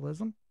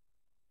socialism,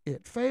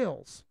 it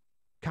fails.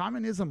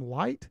 Communism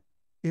light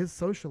is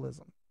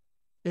socialism.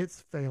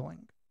 It's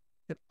failing.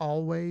 It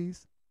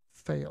always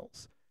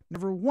fails.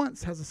 Never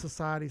once has a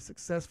society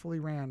successfully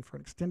ran for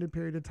an extended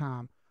period of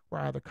time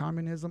where either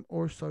communism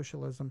or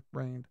socialism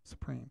reigned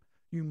supreme.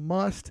 You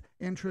must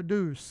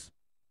introduce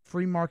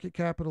free market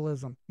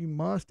capitalism. You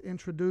must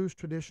introduce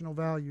traditional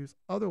values.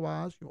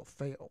 Otherwise, you will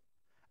fail.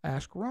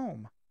 Ask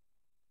Rome.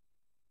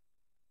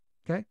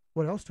 Okay?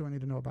 What else do I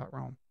need to know about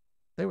Rome?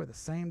 They were the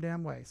same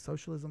damn way.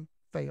 Socialism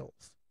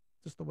fails.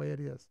 Just the way it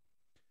is.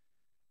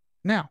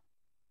 Now,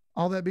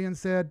 all that being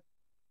said,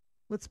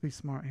 let's be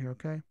smart here,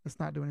 okay? Let's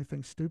not do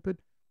anything stupid.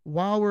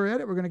 While we're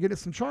at it, we're going to get at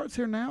some charts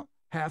here now.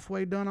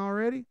 Halfway done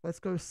already. Let's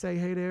go say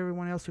hey to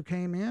everyone else who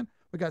came in.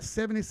 We got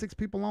 76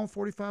 people on,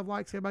 45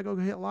 likes. Everybody go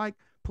hit like.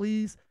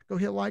 Please go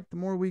hit like. The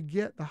more we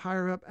get, the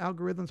higher up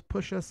algorithms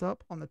push us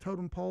up on the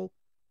totem pole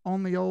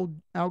on the old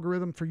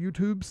algorithm for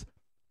YouTube's.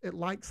 It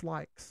likes.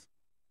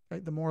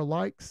 Okay? The more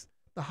likes,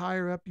 the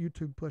higher up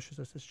YouTube pushes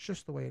us. It's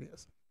just the way it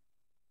is.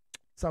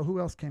 So who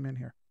else came in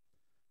here?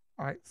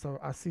 All right, so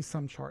I see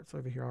some charts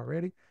over here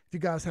already. If you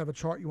guys have a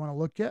chart you want to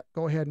look at,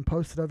 go ahead and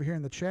post it over here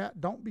in the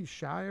chat. Don't be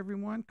shy,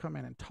 everyone. Come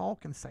in and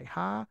talk and say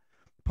hi.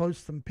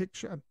 Post some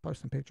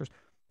pictures.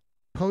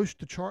 Post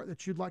the chart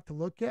that you'd like to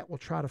look at. We'll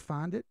try to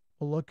find it.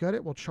 We'll look at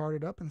it. We'll chart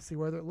it up and see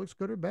whether it looks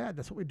good or bad.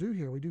 That's what we do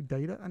here. We do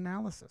data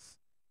analysis.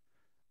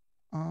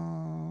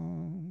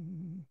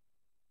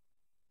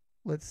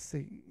 Let's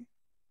see.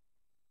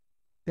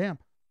 Damn.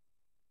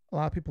 A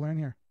lot of people are in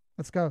here.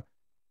 Let's go.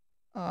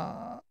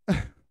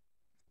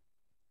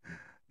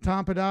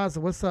 Tom Padaza,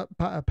 what's up?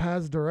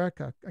 Paz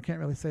Dureka. I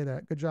can't really say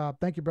that. Good job.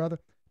 Thank you, brother.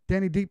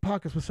 Danny Deep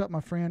Pockets, what's up, my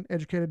friend?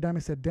 Educated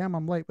Dummy said, damn,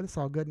 I'm late, but it's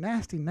all good.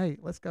 Nasty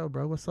Nate, let's go,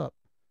 bro. What's up?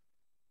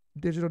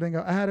 Digital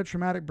Dingo, I had a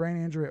traumatic brain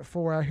injury at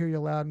 4. I hear you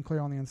loud and clear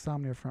on the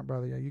insomnia front,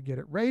 brother. Yeah, you get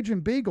it. Rage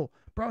and Beagle.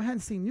 Bro, I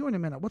hadn't seen you in a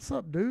minute. What's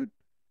up, dude?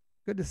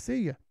 Good to see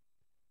you.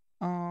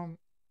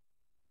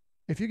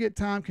 If you get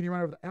time, can you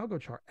run over the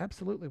algo chart?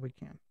 Absolutely, we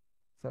can.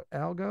 So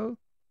algo,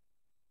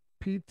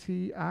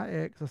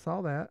 PTIX, I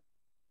saw that.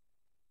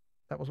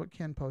 That was what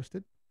Ken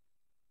posted.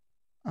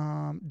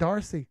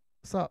 Darcy,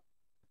 what's up?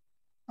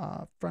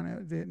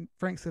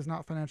 Frank says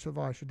not financial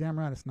advice. You're damn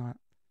right it's not.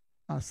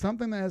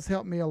 Something that has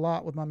helped me a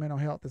lot with my mental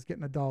health is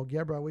getting a dog.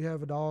 Yeah, bro, we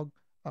have a dog.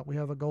 We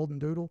have a golden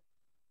doodle.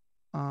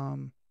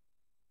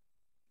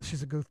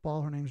 She's a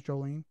goofball. Her name's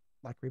Jolene,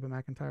 like Reba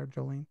McEntire,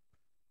 Jolene.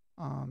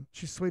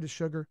 She's sweet as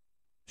sugar.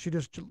 She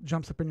just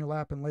jumps up in your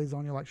lap and lays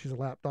on you like she's a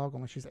lap dog,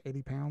 only she's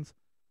 80 pounds.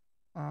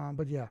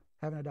 But yeah,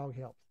 having a dog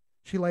helps.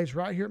 She lays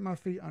right here at my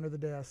feet under the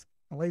desk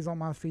and lays on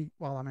my feet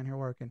while I'm in here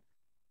working.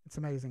 It's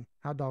amazing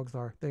how dogs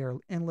are. They are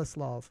endless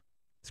love.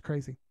 It's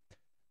crazy.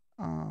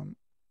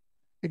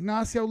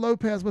 Ignacio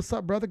Lopez, what's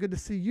up, brother? Good to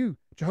see you.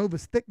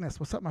 Jehovah's Thickness,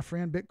 what's up, my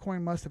friend?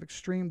 Bitcoin must have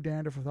extreme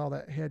dandruff with all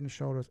that head and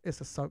shoulders.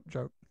 It's a soap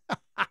joke.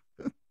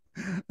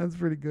 That's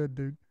pretty good,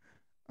 dude.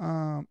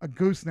 A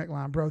gooseneck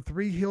line, bro.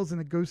 3 heels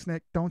and a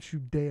gooseneck. Don't you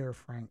dare,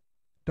 Frank.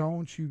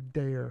 Don't you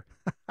dare.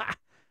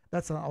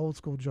 That's an old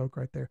school joke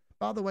right there.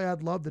 By the way,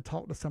 I'd love to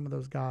talk to some of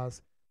those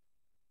guys.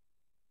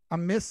 I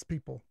miss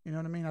people. You know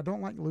what I mean? I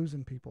don't like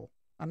losing people.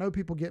 I know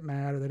people get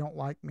mad or they don't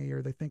like me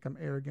or they think I'm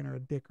arrogant or a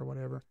dick or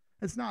whatever.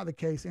 It's not the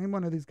case. Any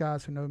one of these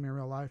guys who know me in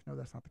real life know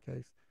that's not the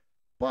case.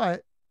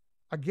 But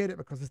I get it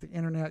because it's the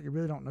internet. You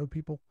really don't know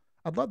people.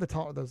 I'd love to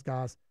talk to those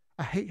guys.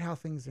 I hate how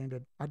things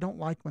ended. I don't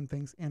like when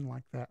things end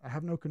like that. I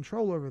have no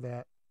control over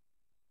that.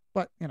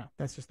 But, you know,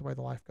 that's just the way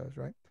the life goes,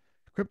 right?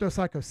 Crypto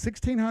Psycho,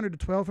 1,600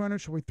 to 1,200.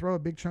 Should we throw a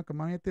big chunk of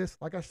money at this?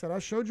 Like I said, I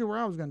showed you where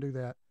I was going to do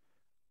that.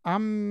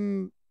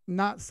 I'm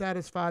not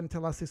satisfied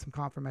until I see some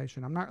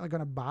confirmation. I'm not really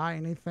going to buy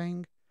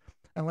anything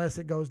unless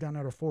it goes down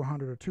there to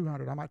 400 or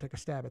 200. I might take a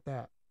stab at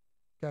that.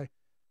 Okay.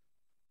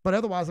 But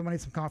otherwise, I'm going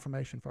to need some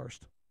confirmation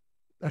first.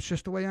 That's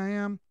just the way I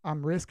am.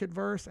 I'm risk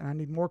adverse and I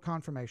need more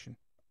confirmation.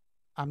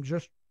 I'm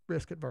just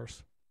risk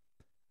adverse.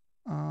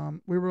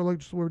 We were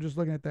just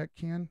looking at that,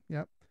 Ken.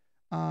 Yep.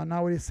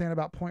 Now what he's saying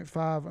about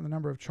 0.5 on the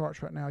number of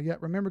charts right now.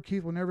 Yet remember,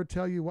 Keith will never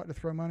tell you what to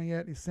throw money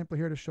at. He's simply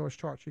here to show us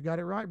charts. You got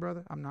it right,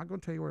 brother. I'm not going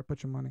to tell you where to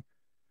put your money.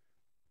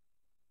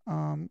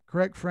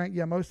 Correct, Frank.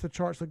 Yeah, most of the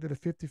charts looked at a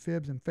 50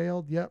 fibs and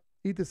failed. Yep.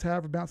 ETH is,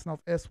 however, bouncing off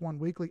S1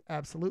 weekly.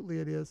 Absolutely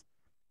it is.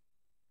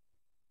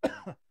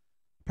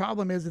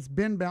 Problem is it's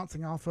been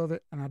bouncing off of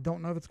it, and I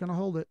don't know if it's going to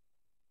hold it.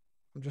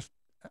 I'm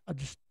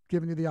just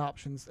giving you the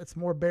options. It's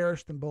more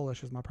bearish than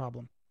bullish is my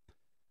problem.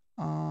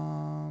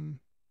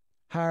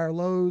 higher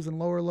lows and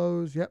lower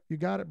lows. Yep, you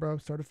got it, bro.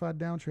 Certified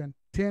downtrend.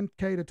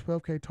 10K to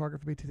 12K target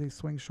for BTC.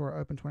 Swing short,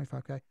 open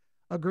 25K.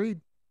 Agreed.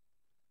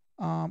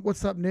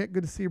 What's up, Nick?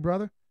 Good to see you,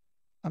 brother.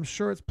 I'm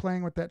sure it's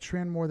playing with that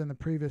trend more than the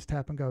previous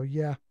tap and go.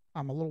 Yeah,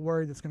 I'm a little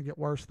worried it's going to get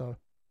worse, though.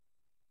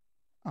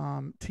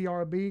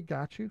 TRB,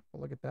 got you.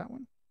 We'll look at that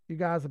one. You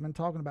guys have been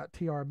talking about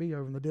TRB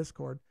over in the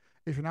Discord.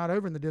 If you're not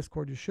over in the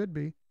Discord, you should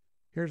be.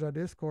 Here's our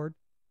Discord.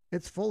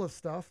 It's full of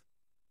stuff.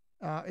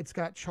 It's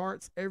got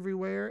charts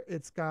everywhere.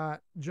 It's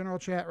got general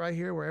chat right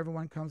here where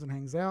everyone comes and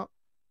hangs out.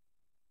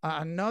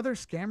 Another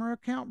scammer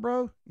account,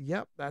 bro?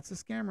 Yep, that's a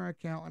scammer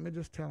account. Let me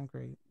just tell them,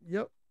 Craig.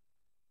 Yep.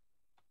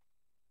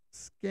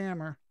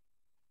 Scammer.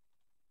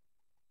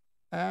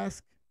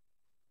 Ask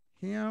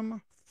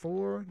him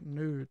for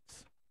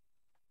nudes.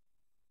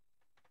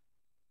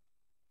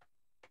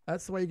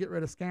 That's the way you get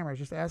rid of scammers.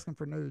 Just ask them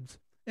for nudes.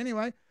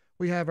 Anyway,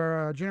 we have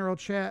our general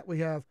chat. We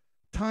have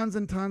tons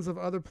and tons of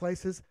other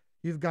places.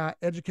 You've got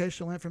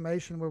educational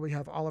information where we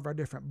have all of our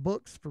different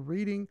books for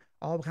reading,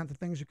 all kinds of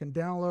things you can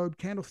download,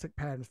 candlestick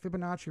patterns,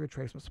 Fibonacci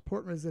retracement,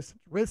 support and resistance,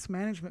 risk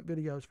management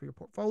videos for your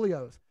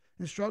portfolios,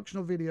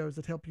 instructional videos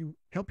that help you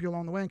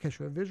along the way in case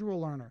you're a visual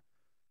learner.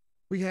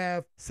 We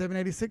have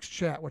 786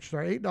 chat, which is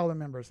our $8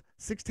 members,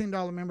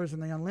 $16 members in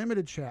the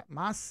unlimited chat.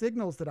 My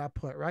signals that I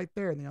put right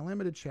there in the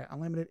unlimited chat,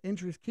 unlimited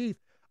entries, Keith,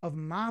 of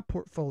my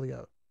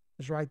portfolio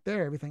is right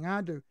there. Everything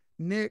I do.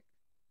 Nick,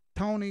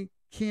 Tony,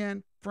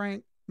 Ken,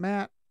 Frank,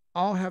 Matt,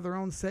 all have their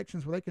own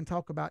sections where they can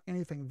talk about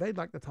anything they'd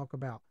like to talk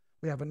about.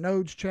 We have a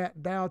nodes chat,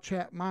 DAO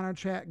chat, miner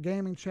chat,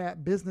 gaming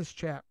chat, business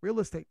chat, real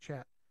estate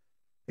chat.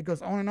 It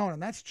goes on,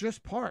 and that's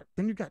just part.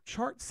 Then you've got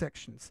chart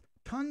sections,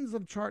 tons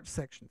of chart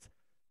sections.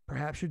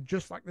 Perhaps you'd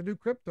just like to do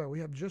crypto. We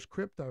have just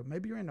crypto.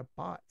 Maybe you're into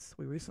bots.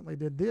 We recently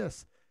did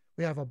this.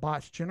 We have a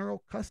bots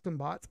general, custom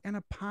bots, and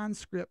a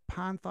PineScript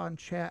Python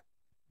chat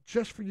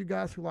just for you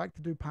guys who like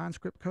to do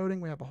PineScript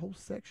coding. We have a whole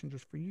section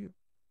just for you.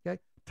 Okay,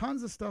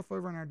 tons of stuff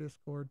over in our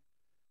Discord.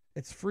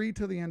 It's free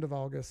till the end of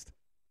August.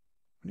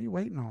 What are you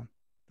waiting on?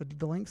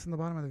 The link's in the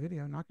bottom of the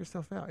video. Knock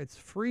yourself out. It's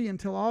free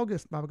until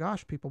August. My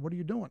gosh, people, what are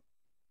you doing?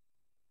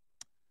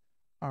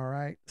 All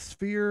right,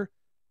 Sphere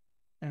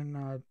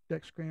and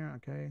deck screener.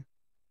 Okay.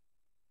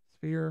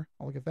 Sphere,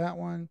 I'll look at that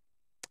one.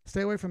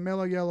 Stay away from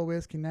mellow yellow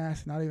whiskey,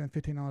 nasty, not even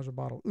 $15 a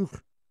bottle. Ooh.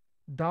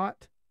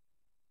 Dot,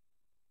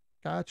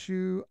 got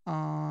you.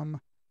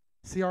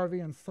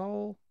 CRV and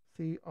Sol,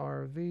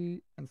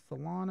 CRV and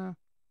Solana.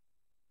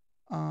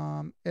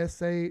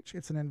 SH,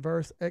 it's an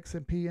inverse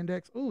X&P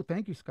index. Ooh,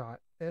 thank you, Scott.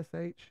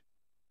 SH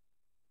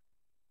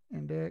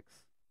index.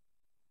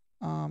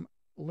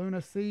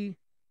 Luna C.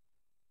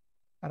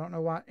 I don't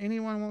know why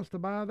anyone wants to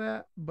buy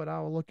that, but I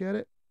will look at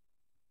it.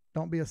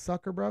 Don't be a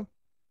sucker, bro.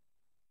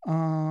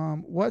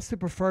 What's the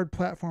preferred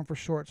platform for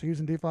shorts? Are you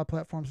using DeFi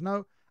platforms?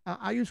 No,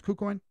 I use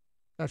KuCoin.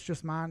 That's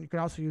just mine. You can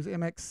also use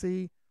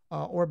MXC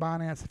or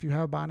Binance if you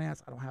have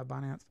Binance. I don't have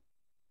Binance.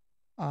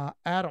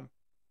 Adam,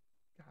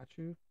 got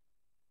you.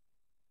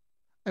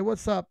 Hey,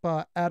 what's up,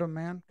 Adam,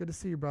 man? Good to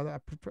see you,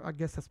 brother. I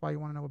guess that's why you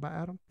want to know about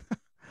Adam.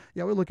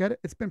 Yeah, we look at it.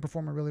 It's been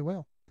performing really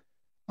well.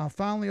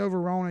 Finally over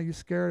Rona. You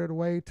scared it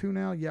away too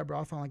now? Yeah, bro.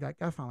 I finally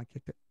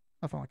kicked it.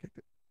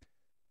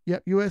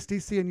 Yep,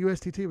 USDC and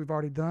USDT we've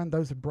already done.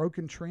 Those have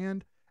broken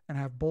trend and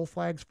have bull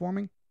flags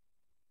forming.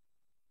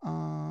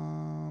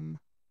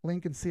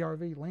 Link and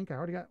CRV. Link, I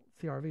already got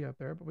CRV up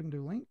there, but we can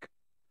do Link.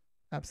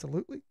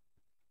 Absolutely.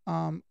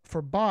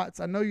 For bots,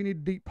 I know you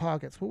need deep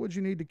pockets. What would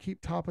you need to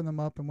keep topping them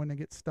up and when they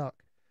get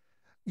stuck?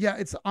 Yeah,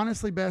 it's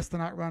honestly best to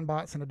not run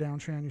bots in a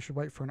downtrend. You should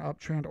wait for an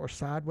uptrend or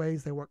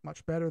sideways. They work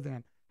much better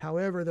then.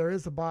 However, there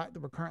is a bot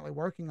that we're currently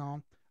working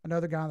on.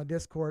 Another guy on the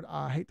Discord,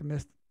 I hate to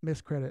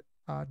miscredit,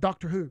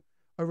 Dr. Who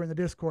over in the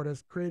Discord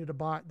has created a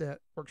bot that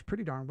works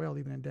pretty darn well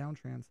even in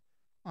downtrends.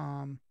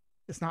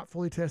 It's not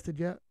fully tested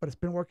yet, but it's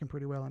been working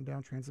pretty well in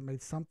downtrends. It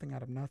made something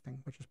out of nothing,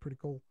 which is pretty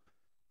cool.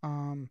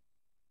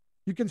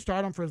 You can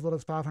start them for as little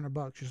as $500.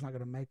 You're just not going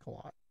to make a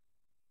lot.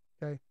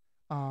 Okay.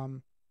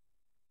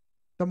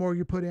 The more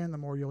you put in, the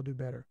more you'll do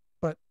better.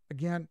 But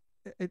again,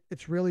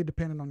 it's really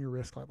dependent on your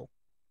risk level.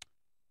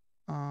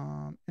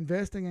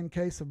 Investing in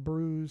case of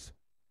brews.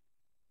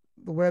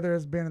 The weather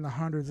has been in the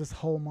hundreds this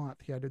whole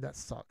month. Yeah, dude, that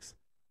sucks.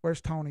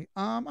 Where's Tony?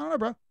 I don't know,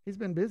 bro. He's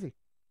been busy.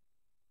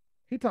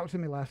 He talked to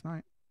me last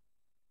night.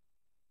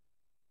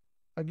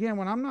 Again,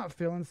 when I'm not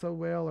feeling so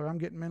well or I'm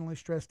getting mentally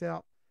stressed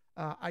out,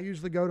 I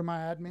usually go to my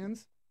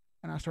admins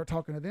and I start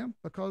talking to them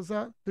because,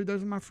 dude,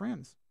 those are my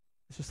friends.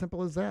 It's as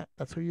simple as that.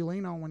 That's who you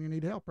lean on when you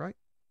need help, right?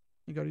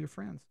 You go to your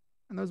friends.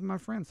 And those are my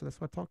friends, so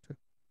that's what I talk to.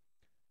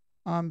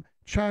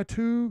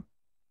 Chai2,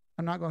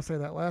 I'm not going to say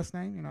that last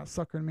name. You're not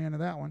suckering me into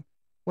that one.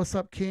 What's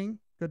up, King?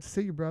 Good to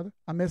see you, brother.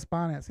 I miss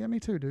Binance. Yeah, me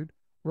too, dude.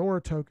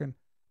 Roar token.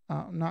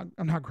 I'm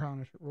not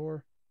grounded.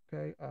 Roar.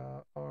 Okay.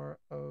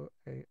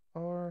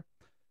 ROAR.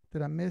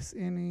 Did I miss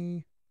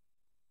any?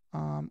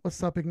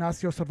 What's up,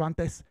 Ignacio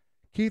Cervantes?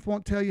 Keith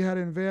won't tell you how to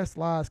invest.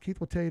 Lies. Keith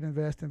will tell you to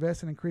invest.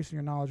 Invest in increasing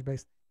your knowledge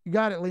base. You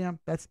got it, Liam.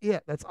 That's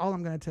it. That's all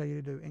I'm going to tell you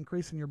to do.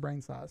 Increasing your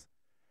brain size.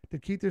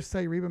 Did Keith just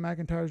say Reba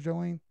McIntyre's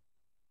Jolene?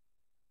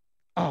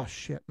 Oh,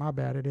 shit. My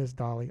bad. It is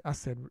Dolly. I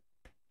said,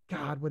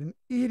 God, what an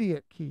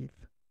idiot,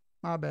 Keith.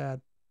 My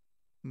bad.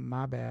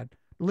 My bad.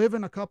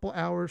 Living a couple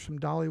hours from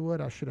Dollywood,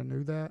 I should have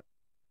knew that.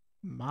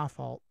 My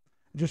fault.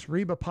 Just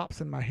Reba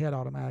pops in my head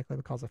automatically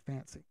because of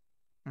fancy.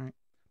 All right.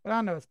 But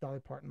I know it's Dolly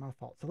Parton, my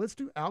fault. So let's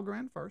do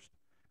Algorand first.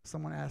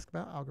 Someone asked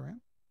about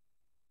Algorand.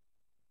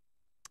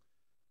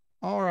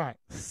 All right.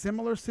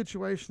 Similar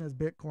situation as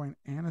Bitcoin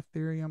and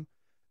Ethereum.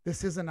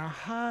 This isn't a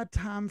high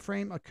time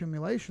frame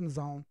accumulation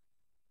zone.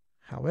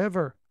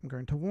 However, I'm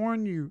going to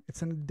warn you,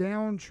 it's in a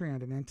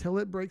downtrend, and until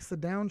it breaks the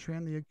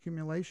downtrend, the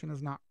accumulation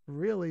is not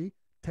really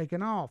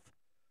taken off.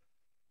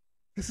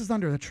 This is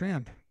under the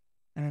trend.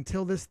 And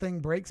until this thing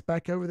breaks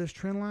back over this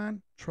trend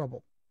line,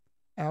 trouble.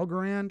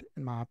 Algorand,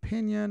 in my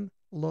opinion,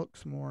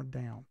 looks more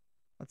down.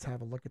 Let's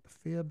have a look at the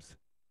fibs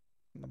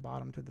from the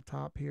bottom to the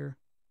top here.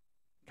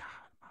 God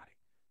almighty.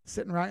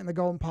 Sitting right in the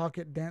golden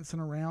pocket, dancing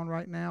around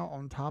right now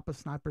on top of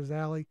Sniper's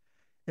Alley.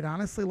 It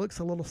honestly looks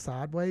a little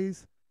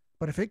sideways,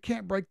 but if it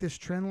can't break this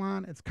trend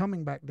line, it's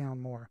coming back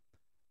down more.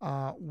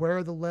 Where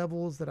are the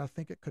levels that I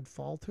think it could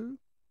fall to?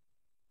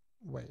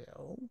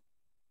 Well,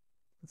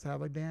 let's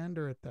have a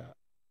gander at that.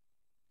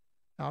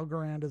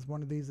 Algorand is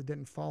one of these that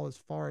didn't fall as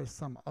far as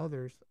some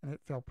others, and it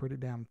fell pretty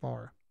damn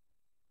far.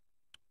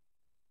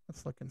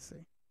 Let's look and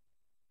see.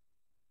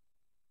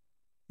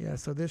 Yeah,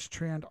 so this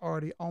trend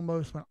already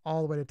almost went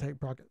all the way to take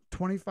profit.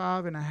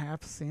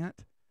 25.5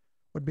 cents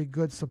would be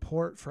good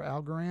support for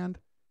Algorand,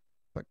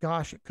 but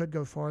gosh, it could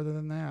go farther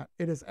than that.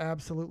 It has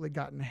absolutely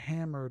gotten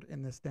hammered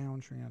in this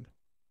downtrend.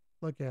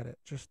 Look at it.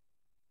 Just,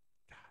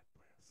 God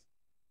bless.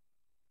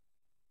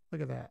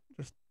 Look at that.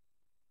 Just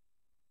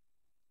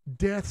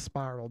death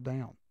spiral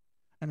down.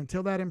 And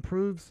until that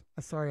improves,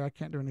 sorry, I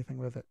can't do anything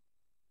with it.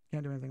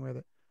 Can't do anything with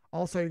it.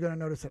 Also, you're going to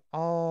notice that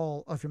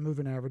all of your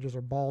moving averages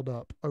are balled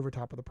up over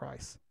top of the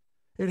price.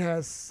 It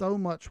has so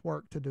much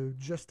work to do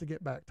just to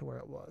get back to where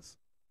it was.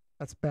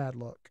 That's bad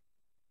luck.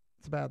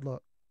 It's bad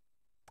luck.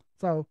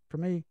 So, for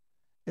me,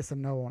 it's a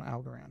no on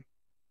Algorand.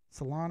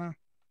 Solana.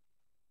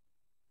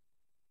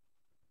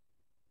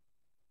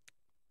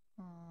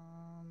 There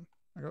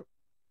we go.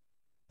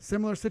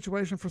 Similar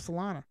situation for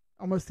Solana.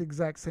 Almost the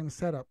exact same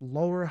setup.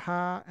 Lower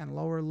high and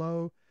lower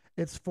low.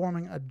 It's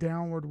forming a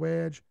downward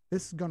wedge.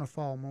 This is going to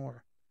fall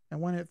more. And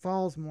when it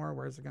falls more,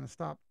 where is it going to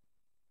stop?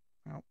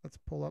 Well, let's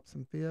pull up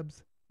some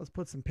fibs. Let's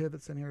put some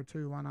pivots in here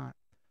too. Why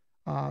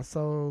not?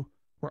 So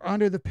we're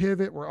under the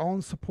pivot. We're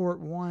on support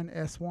 1,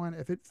 S1.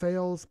 If it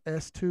fails,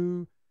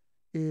 S2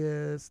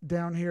 is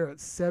down here at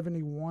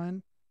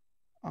 71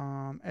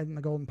 and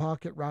the golden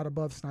pocket right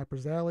above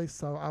Sniper's Alley.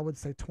 So I would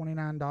say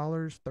 $29,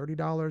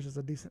 $30 is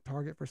a decent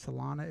target for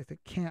Solana. If it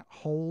can't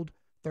hold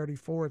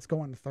 34, it's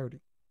going to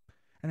 30.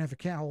 And if it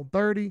can't hold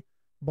 30,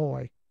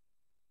 boy,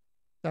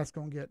 that's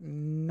going to get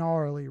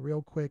gnarly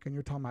real quick. And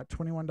you're talking about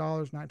 $21,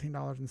 $19,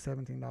 and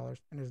 $17.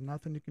 And there's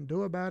nothing you can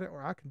do about it,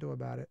 or I can do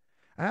about it.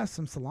 I have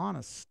some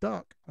Solana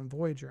stuck on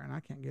Voyager, and I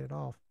can't get it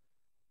off.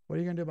 What are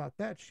you going to do about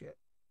that shit?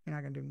 You're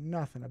not going to do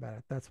nothing about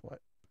it. That's what.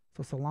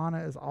 So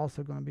Solana is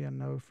also going to be a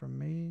no from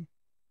me.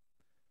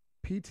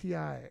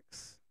 PTIX.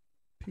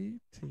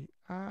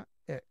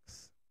 PTIX.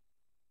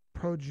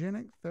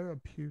 Progenic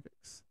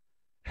Therapeutics.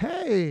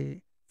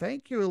 Hey,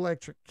 thank you,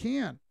 Electric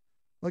Ken.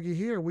 Looky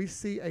here, we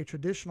see a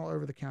traditional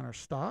over-the-counter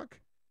stock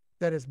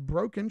that is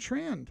broken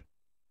trend.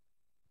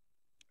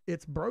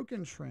 It's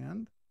broken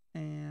trend,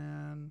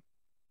 and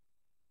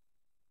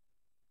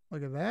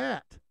look at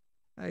that.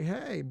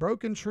 Hey,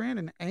 broken trend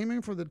and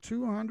aiming for the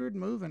 200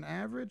 moving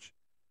average.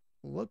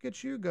 Look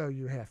at you go,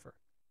 you heifer.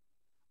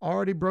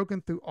 Already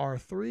broken through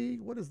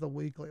R3. What does the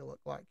weekly look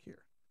like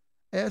here?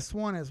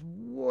 S1 is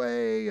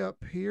way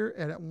up here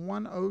at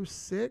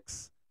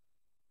 106.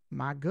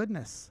 My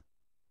goodness.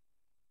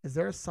 Is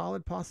there a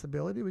solid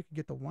possibility we could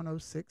get to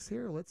 106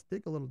 here? Let's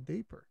dig a little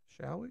deeper,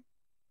 shall we?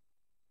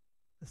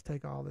 Let's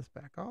take all this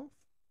back off.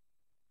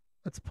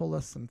 Let's pull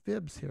us some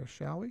fibs here,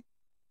 shall we?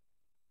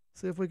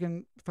 See if we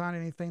can find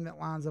anything that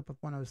lines up with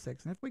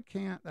 106. And if we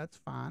can't, that's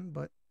fine,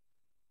 but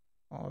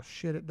oh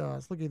shit, it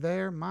does. Looky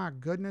there, my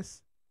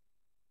goodness.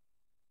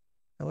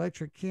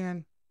 Electric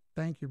Ken,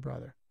 thank you,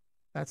 brother.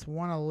 That's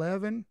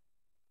 111,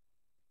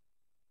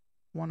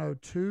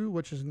 102,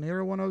 which is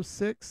near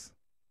 106.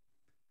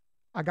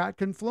 I got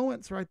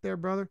confluence right there,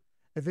 brother.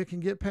 If it can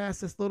get past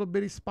this little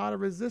bitty spot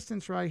of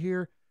resistance right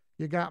here,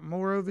 you got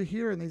more over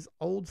here in these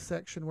old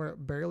section where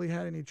it barely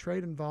had any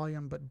trading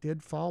volume but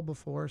did fall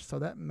before. So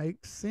that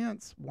makes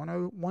sense.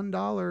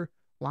 $1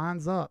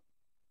 lines up.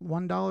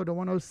 $1 to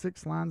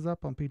 106 lines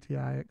up on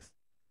PTIX.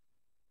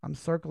 I'm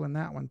circling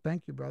that one.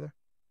 Thank you, brother.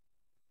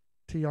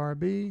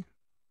 TRB.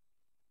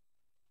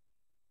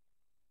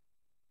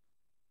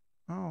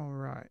 All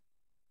right.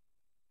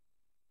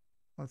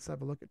 Let's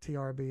have a look at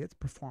TRB. It's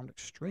performed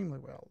extremely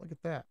well. Look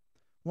at that.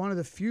 One of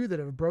the few that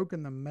have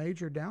broken the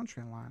major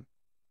downtrend line.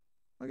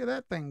 Look at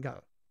that thing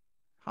go.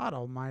 Hot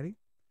almighty.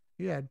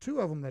 You had two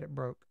of them that it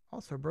broke.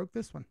 Also broke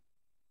this one.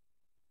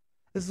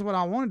 This is what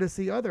I wanted to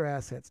see other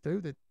assets do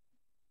that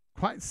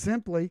quite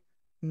simply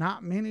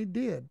not many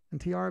did. And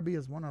TRB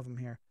is one of them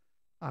here.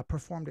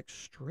 Performed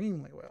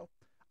extremely well.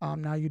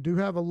 Now you do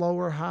have a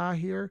lower high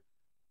here.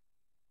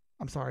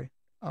 I'm sorry,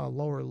 a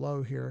lower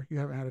low here. You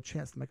haven't had a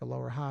chance to make a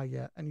lower high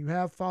yet. And you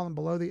have fallen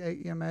below the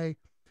 8 EMA.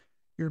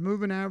 Your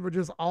moving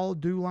averages all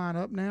do line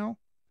up now.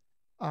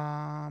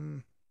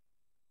 I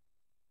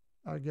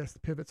guess the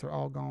pivots are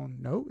all gone.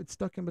 No, it's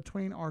stuck in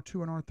between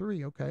R2 and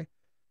R3. Okay.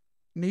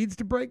 Needs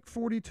to break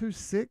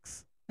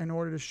 42.6 in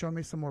order to show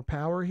me some more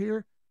power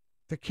here.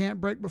 If it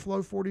can't break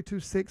below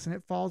 42.6 and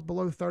it falls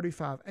below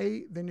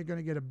 35.8, then you're going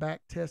to get a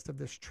back test of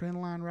this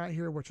trend line right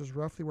here, which is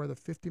roughly where the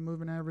 50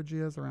 moving average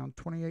is, around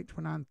 28,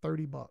 29,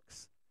 30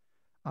 bucks.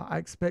 I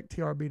expect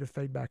TRB to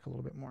fade back a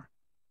little bit more.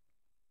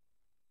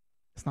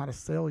 It's not a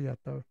sell yet,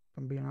 though, if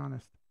I'm being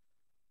honest.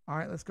 All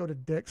right, let's go to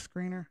Dex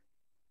Screener.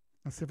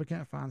 Let's see if we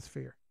can't find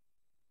Sphere.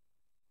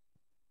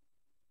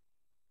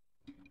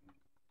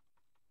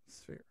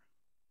 Sphere.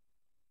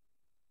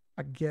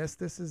 I guess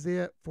this is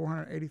it.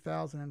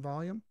 480,000 in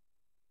volume,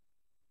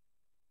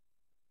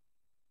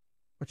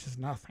 which is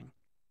nothing.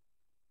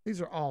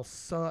 These are all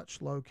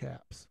such low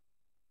caps.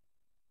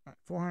 All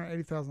right,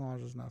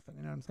 $480,000 is nothing.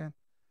 You know what I'm saying?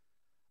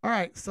 All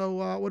right,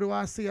 so what do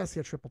I see? I see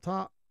a triple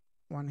top.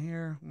 One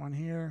here, one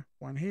here,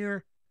 one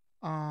here.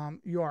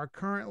 You are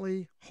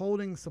currently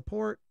holding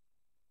support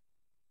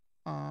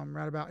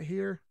right about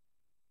here,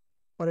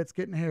 but it's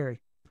getting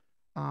hairy.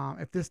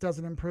 If this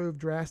doesn't improve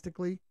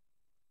drastically,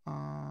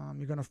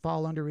 you're going to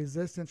fall under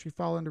resistance. You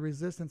fall under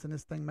resistance, and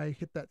this thing may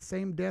hit that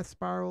same death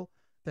spiral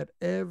that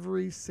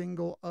every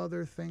single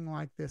other thing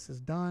like this has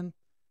done.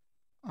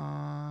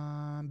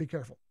 Be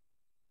careful.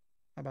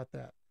 How about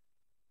that?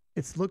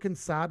 It's looking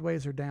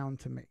sideways or down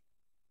to me.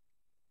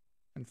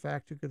 In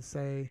fact, you could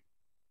say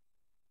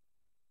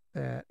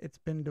that it's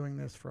been doing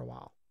this for a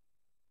while.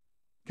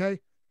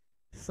 Okay,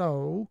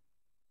 so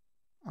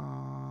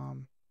I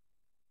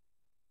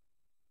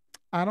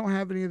don't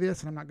have any of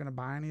this, and I'm not going to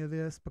buy any of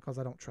this because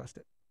I don't trust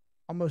it.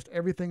 Almost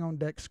everything on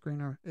Dex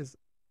Screener is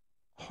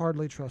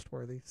hardly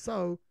trustworthy,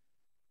 so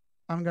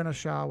I'm going to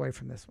shy away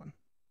from this one.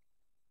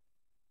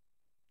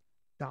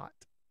 Dot.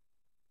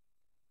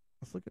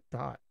 Let's look at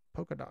Dot.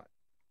 Polka Dot.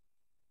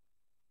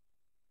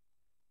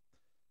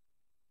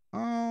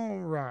 All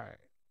right.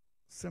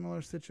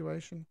 Similar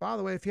situation. By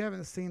the way, if you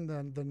haven't seen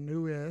the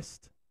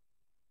newest,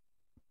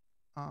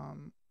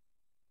 oh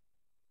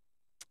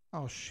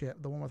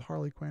shit, the one with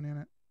Harley Quinn in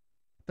it.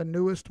 The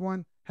newest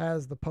one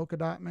has the polka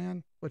dot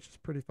man, which is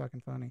pretty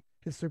fucking funny.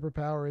 His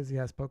superpower is he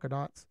has polka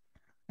dots,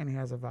 and he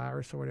has a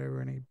virus or whatever,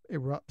 and he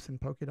erupts in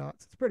polka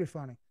dots. It's pretty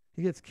funny.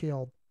 He gets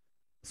killed.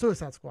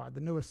 Suicide Squad,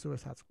 the newest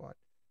Suicide Squad.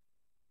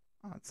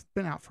 It's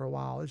been out for a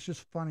while. It's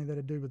just funny that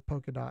a dude with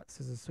polka dots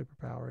is his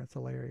superpower. It's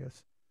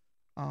hilarious.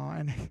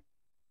 And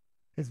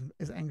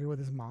is angry with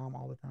his mom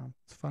all the time.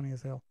 It's funny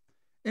as hell.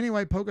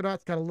 Anyway, polka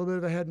dots got a little bit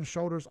of a head and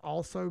shoulders,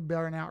 also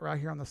bearing out right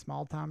here on the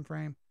small time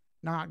frame.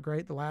 Not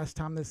great. The last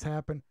time this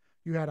happened,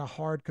 you had a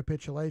hard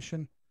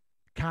capitulation.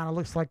 Kind of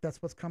looks like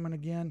that's what's coming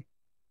again.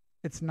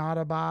 It's not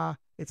a buy.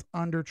 It's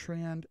under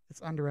trend.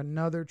 It's under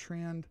another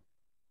trend.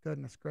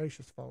 Goodness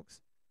gracious,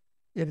 folks.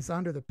 It is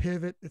under the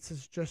pivot.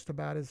 It's just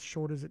about as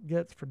short as it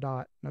gets for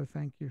DOT. No,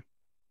 thank you.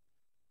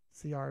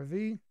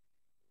 CRV.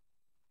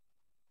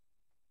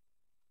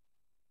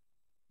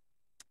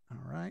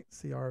 All right,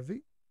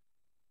 CRV.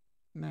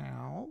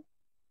 Now,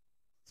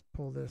 let's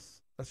pull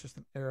this. That's just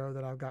an arrow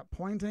that I've got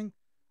pointing.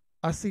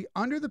 I see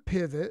under the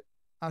pivot.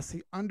 I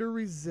see under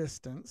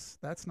resistance.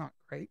 That's not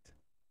great.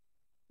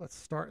 Let's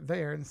start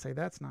there and say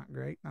that's not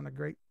great. Not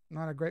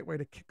a great way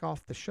to kick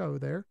off the show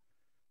there.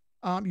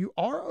 You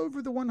are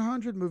over the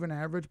 100 moving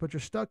average, but you're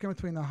stuck in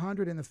between the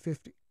 100 and the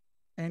 50.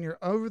 And you're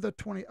over the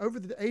 20, over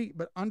the 8,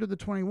 but under the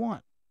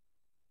 21.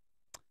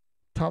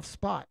 Tough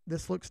spot.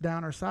 This looks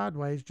down or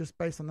sideways just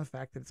based on the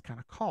fact that it's kind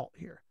of caught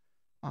here.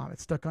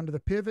 It's stuck under the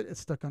pivot.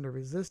 It's stuck under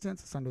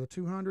resistance. It's under the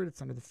 200.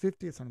 It's under the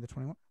 50. It's under the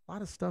 21. A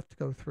lot of stuff to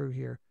go through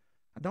here.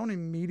 I don't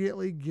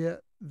immediately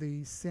get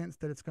the sense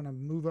that it's going to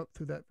move up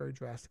through that very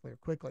drastically or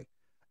quickly.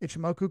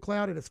 Ichimoku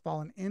cloud, it has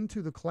fallen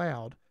into the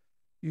cloud.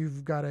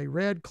 You've got a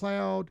red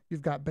cloud.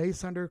 You've got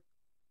base under,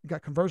 you've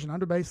got conversion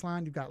under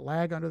baseline. You've got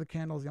lag under the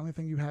candles. The only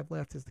thing you have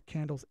left is the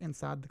candles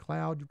inside the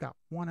cloud. You've got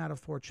 1 out of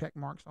 4 check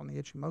marks on the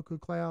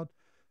Ichimoku cloud.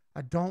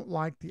 I don't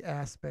like the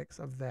aspects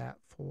of that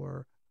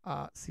for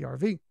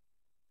CRV.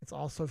 It's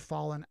also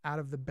fallen out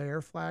of the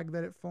bear flag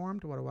that it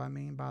formed. What do I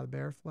mean by the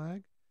bear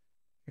flag?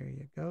 Here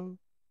you go.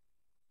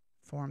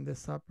 Formed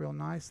this up real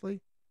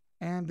nicely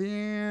and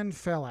then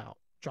fell out,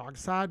 jogged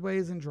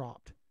sideways and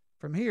dropped.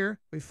 From here,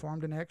 we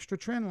formed an extra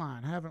trend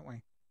line, haven't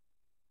we?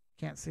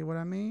 Can't see what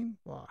I mean?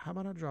 Well, how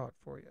about I draw it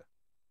for you?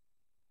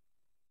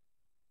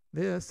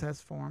 This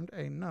has formed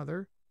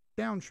another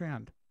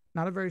downtrend.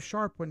 Not a very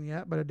sharp one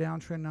yet, but a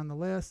downtrend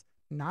nonetheless.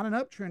 Not an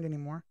uptrend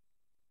anymore.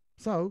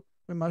 So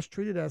we must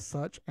treat it as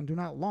such and do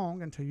not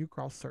long until you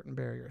cross certain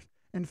barriers.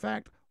 In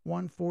fact,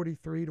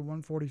 143 to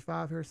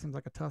 145 here seems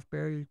like a tough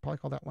barrier. You probably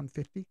call that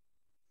 150.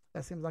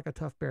 That seems like a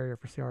tough barrier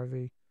for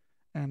CRV.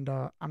 And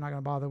I'm not going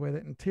to bother with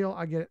it until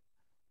I get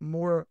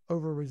more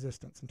over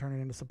resistance and turn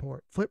it into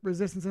support. Flip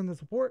resistance into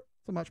support.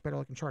 It's a much better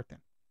looking chart then.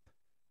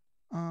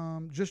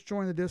 Just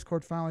joined the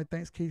Discord finally.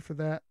 Thanks, Keith, for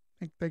that.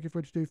 Thank you for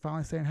what you do.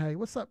 Finally saying, hey,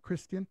 what's up,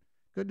 Christian?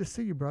 Good to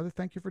see you, brother.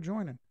 Thank you for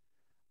joining.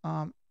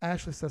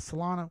 Ashley says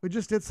Solana. We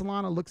just did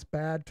Solana. Looks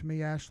bad to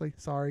me, Ashley.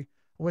 Sorry.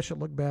 I wish it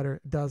looked better.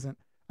 It doesn't.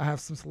 I have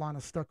some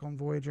Solana stuck on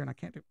Voyager, and I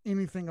can't do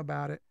anything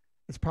about it.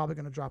 It's probably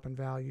going to drop in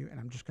value, and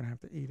I'm just going to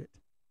have to eat it.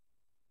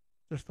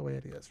 Just the way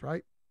it is,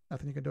 right?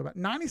 Nothing you can do about it.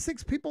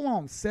 96 people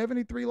on,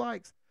 73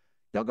 likes.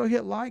 Y'all go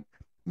hit like.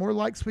 More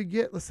likes we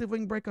get. Let's see if we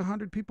can break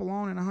 100 people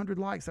on and 100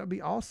 likes. That would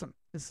be awesome.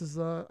 This is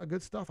a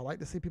good stuff. I like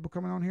to see people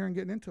coming on here and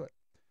getting into it.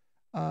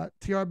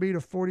 TRB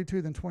to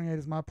 42, then 28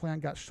 is my plan.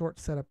 Got short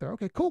set up there.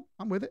 Okay, cool.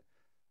 I'm with it.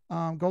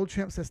 Gold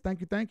Champ says, thank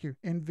you.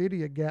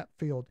 NVIDIA gap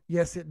filled.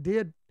 Yes, it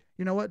did.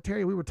 You know what,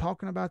 Terry? We were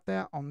talking about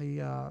that on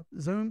the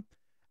Zoom.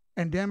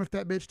 And damn if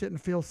that bitch didn't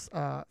fill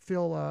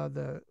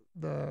the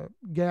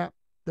gap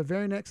the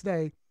very next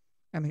day,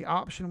 and the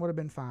option would have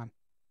been fine.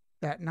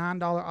 That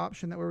 $9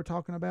 option that we were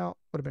talking about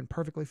would have been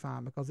perfectly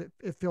fine because it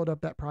filled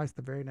up that price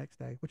the very next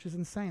day, which is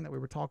insane that we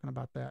were talking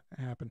about that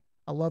happen.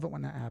 I love it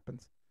when that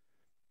happens.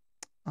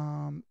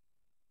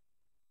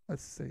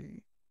 Let's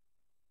see.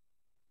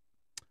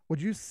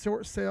 Would you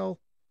short the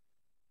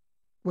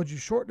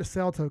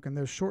sell token?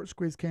 Those short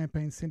squeeze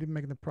campaigns seem to be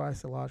making the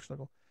price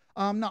illogical.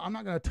 No, I'm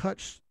not going to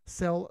touch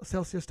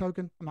Celsius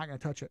token. I'm not going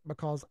to touch it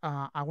because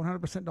I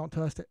 100% don't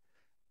trust it.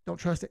 Don't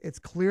trust it. It's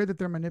clear that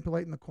they're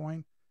manipulating the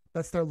coin.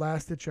 That's their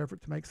last-ditch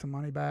effort to make some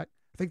money back.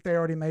 I think they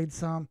already made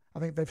some. I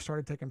think they've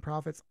started taking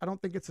profits. I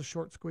don't think it's a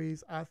short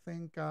squeeze. I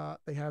think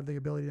they have the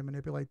ability to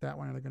manipulate that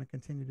one, and they're going to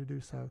continue to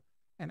do so.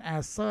 And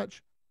as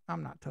such,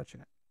 I'm not touching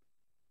it.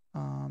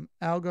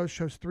 Algo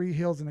shows 3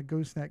 hills and a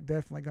gooseneck.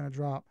 Definitely going to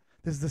drop.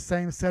 This is the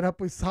same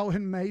setup we saw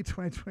in May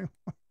 2021.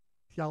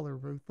 Y'all are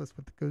ruthless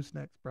with the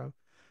goosenecks, bro.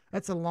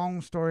 That's a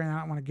long story, and I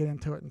don't want to get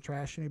into it and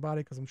trash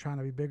anybody because I'm trying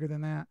to be bigger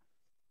than that.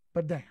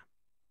 But damn.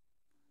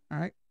 All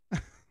right.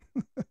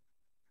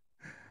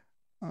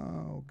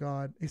 Oh,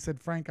 God. He said,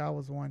 Frank, I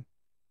was one.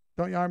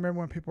 Don't y'all remember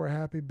when people were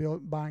happy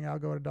buying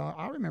Algo at $1?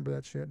 I remember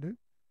that shit, dude.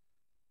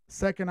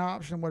 Second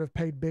option would have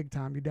paid big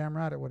time. You damn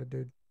right it would have,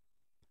 dude.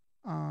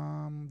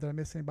 Did I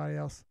miss anybody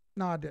else?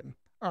 No, I didn't.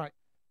 All right.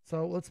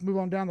 So let's move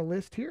on down the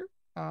list here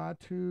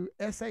to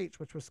SH,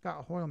 which was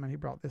Scott Hoylman. He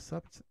brought this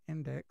up. It's an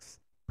index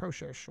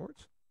ProShare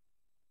shorts.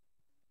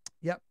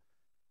 Yep.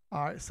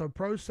 All right. So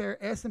ProShare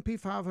S&P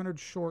 500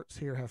 shorts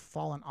here have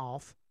fallen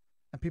off.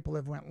 And people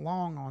have went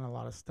long on a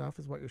lot of stuff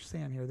is what you're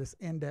seeing here. This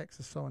index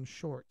is showing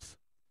shorts.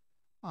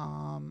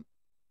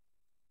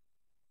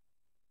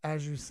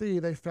 As you see,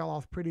 they fell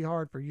off pretty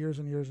hard for years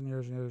and years and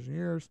years and years and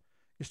years.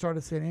 You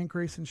started seeing an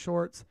increase in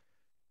shorts.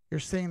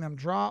 You're seeing them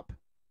drop.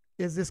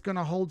 Is this going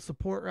to hold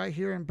support right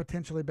here and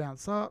potentially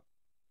bounce up?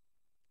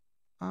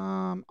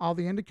 All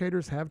the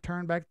indicators have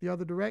turned back the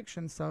other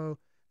direction. So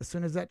as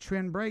soon as that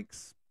trend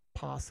breaks,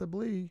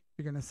 possibly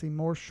you're going to see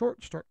more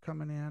shorts start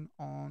coming in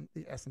on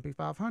the S&P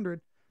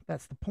 500.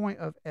 That's the point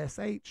of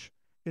SH.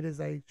 It is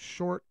a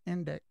short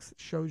index. It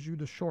shows you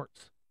the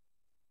shorts.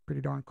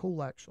 Pretty darn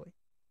cool, actually.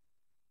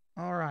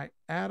 All right,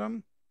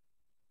 Adam.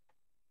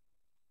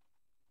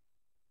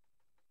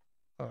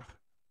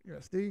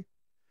 USD.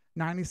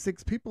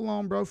 96 people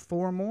on, bro.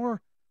 4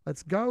 more.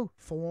 Let's go.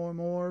 4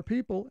 more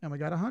people, and we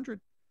got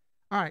 100.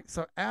 All right,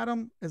 so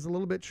Adam is a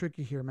little bit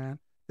tricky here, man.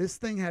 This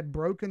thing had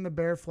broken the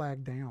bear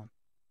flag down,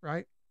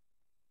 right?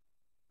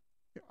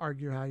 You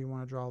argue how you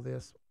want to draw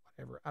this,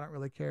 whatever. I don't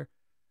really care.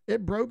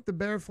 It broke the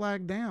bear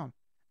flag down.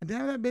 And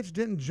damn, that bitch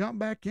didn't jump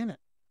back in it.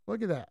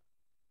 Look at that.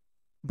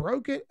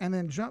 Broke it and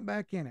then jump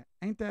back in it.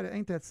 Ain't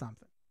that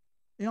something?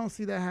 You don't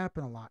see that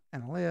happen a lot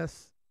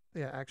unless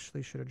they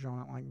actually should have drawn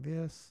it like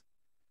this.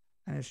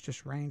 And it's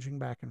just ranging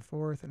back and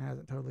forth and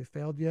hasn't totally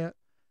failed yet.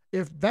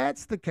 If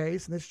that's the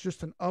case, and it's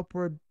just an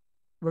upward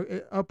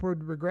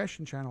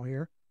regression channel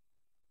here,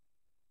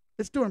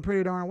 it's doing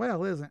pretty darn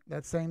well, isn't it?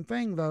 That same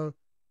thing, though,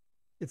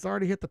 it's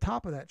already hit the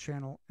top of that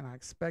channel, and I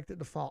expect it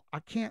to fall. I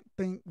can't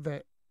think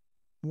that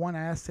one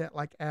asset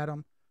like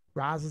Atom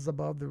rises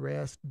above the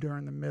rest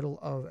during the middle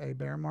of a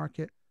bear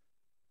market.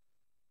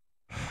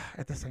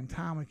 At the same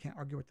time, we can't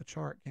argue with the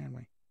chart, can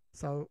we?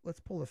 So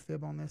let's pull a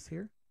fib on this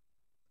here.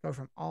 Go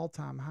from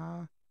all-time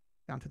high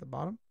down to the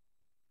bottom.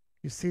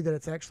 You see that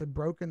it's actually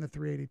broken the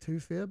 382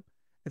 fib.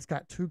 It's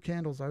got 2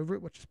 candles over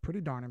it, which is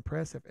pretty darn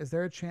impressive. Is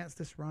there a chance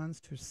this runs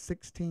to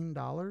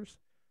 $16?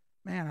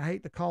 Man, I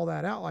hate to call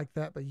that out like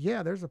that, but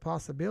yeah, there's a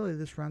possibility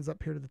this runs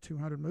up here to the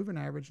 200 moving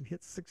average and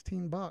hits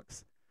 16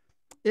 bucks.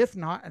 If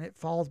not, and it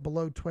falls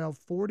below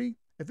 1240,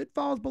 if it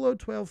falls below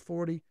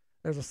 1240,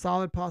 there's a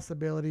solid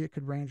possibility it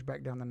could range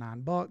back down to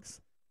 9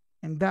 bucks,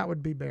 and that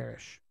would be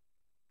bearish.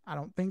 I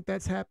don't think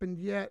that's happened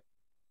yet.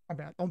 I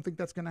don't think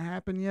that's going to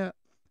happen yet.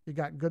 You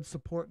got good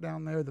support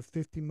down there, the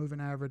 50 moving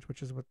average,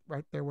 which is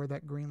right there where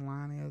that green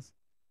line is.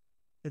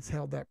 It's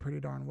held that pretty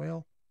darn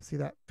well. See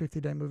that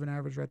 50-day moving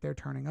average right there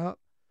turning up.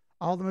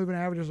 All the moving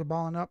averages are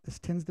balling up. This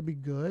tends to be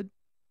good.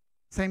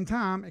 Same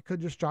time, it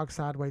could just jog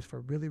sideways for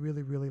a really,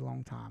 really, really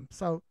long time.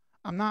 So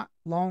I'm not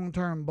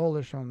long-term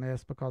bullish on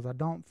this because I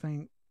don't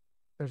think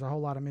there's a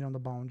whole lot of meat on the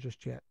bone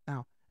just yet.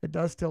 Now, It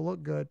does still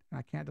look good, and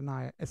I can't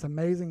deny it. It's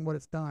amazing what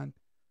it's done.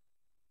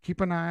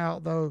 Keep an eye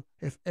out, though.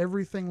 If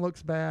everything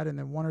looks bad and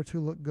then one or two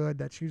look good,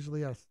 that's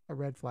usually a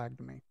red flag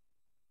to me.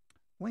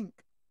 Link.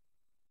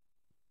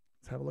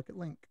 Let's have a look at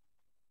Link.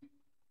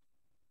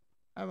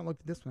 I haven't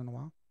looked at this one in a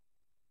while.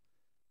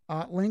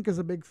 Link is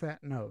a big fat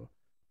no.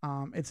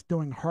 It's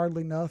doing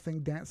hardly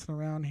nothing, dancing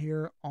around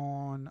here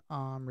on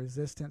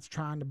resistance,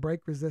 trying to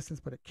break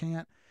resistance, but it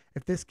can't.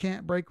 If this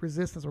can't break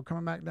resistance, we're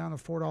coming back down to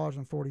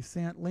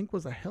 $4.40. Link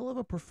was a hell of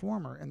a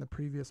performer in the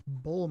previous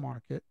bull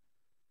market.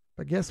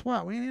 But guess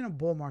what? We ain't in a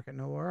bull market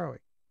nowhere, are we?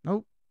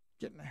 Nope.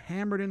 Getting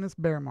hammered in this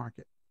bear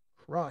market.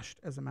 Crushed,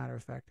 as a matter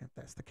of fact. If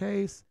that's the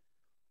case,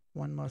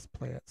 one must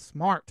play it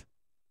smart.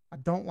 I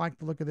don't like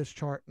the look of this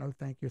chart. No,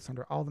 thank you. It's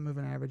under all the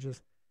moving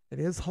averages. It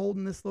is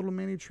holding this little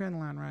mini trend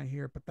line right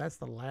here, but that's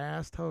the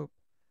last hope.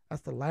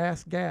 That's the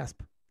last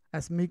gasp.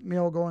 That's Meek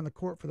Mill going to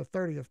court for the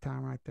 30th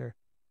time right there.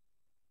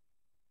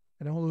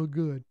 It don't look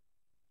good.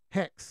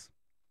 Hex.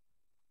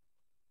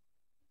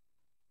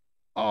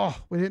 Oh,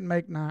 we didn't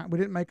make 9. We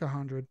didn't make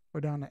 100.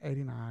 We're down to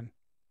 89.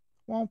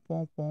 Womp,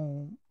 womp,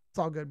 womp. It's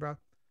all good, bro.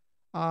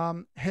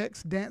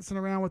 Hex dancing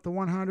around with the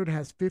 100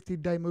 has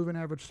 50-day moving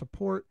average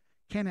support.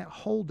 Can it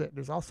hold it?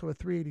 There's also a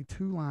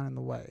 382 line in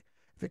the way.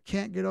 If it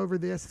can't get over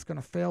this, it's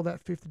going to fail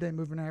that 50-day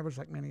moving average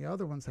like many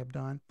other ones have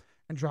done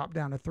and drop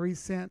down to 3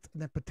 cents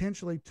and then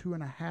potentially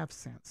 2.5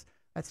 cents.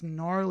 That's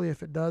gnarly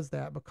if it does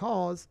that,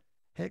 because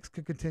Hex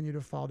could continue to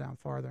fall down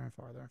farther and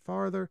farther and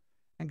farther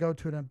and go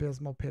to an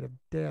abysmal pit of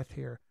death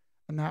here.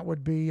 And that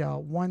would be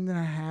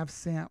 1.5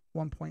 cent,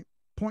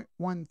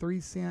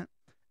 1.13 cent,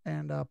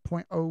 and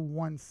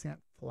 0.01 cent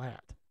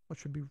flat,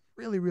 which would be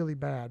really, really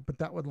bad. But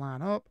that would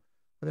line up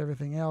with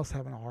everything else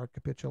having a hard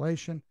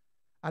capitulation.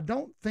 I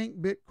don't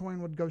think Bitcoin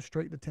would go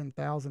straight to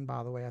 10,000,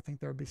 by the way. I think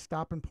there would be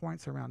stopping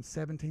points around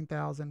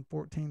 17,000,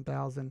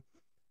 14,000,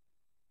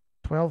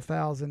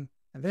 12,000,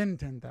 and then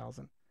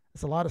 10,000.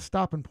 It's a lot of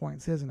stopping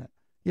points, isn't it?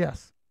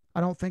 Yes.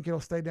 I don't think it'll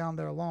stay down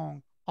there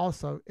long.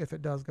 Also, if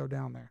it does go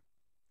down there.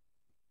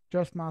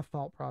 Just my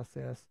thought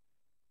process.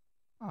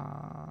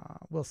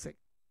 We'll see.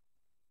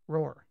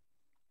 Roar.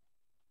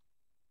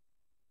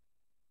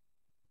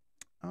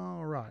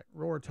 All right.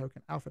 Roar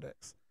token,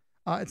 AlphaDex.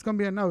 It's going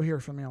to be a no here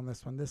for me on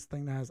this one. This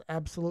thing that has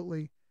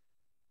absolutely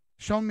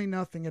shown me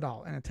nothing at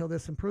all. And until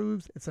this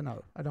improves, it's a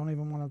no. I don't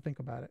even want to think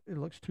about it. It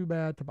looks too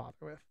bad to bother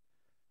with.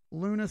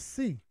 Luna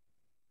C.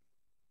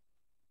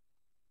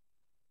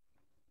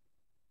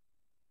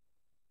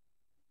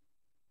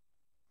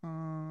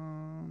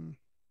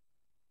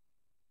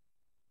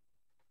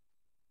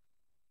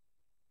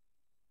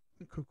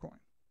 KuCoin.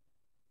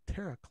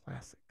 Terra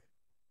Classic.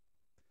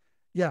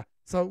 Yeah,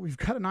 so we've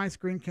got a nice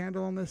green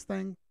candle on this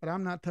thing, but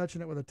I'm not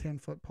touching it with a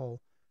 10-foot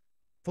pole.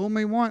 Fool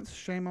me once,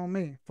 shame on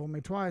me. Fool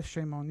me twice,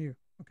 shame on you.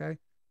 Okay?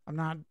 I'm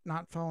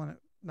not following it,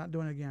 not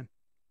doing it again.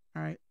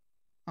 All right?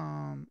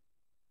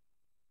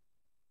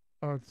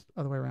 Or it's the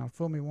other way around.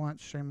 Fool me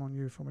once, shame on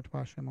you. Fool me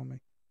twice, shame on me.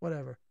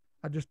 Whatever.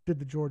 I just did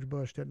the George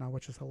Bush, didn't I?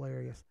 Which is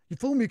hilarious. You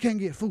fool me, you can't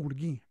get fooled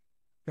again.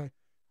 Okay?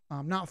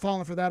 Not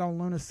falling for that on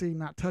Luna C,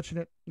 not touching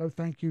it. No,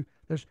 thank you.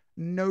 There's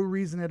no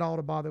reason at all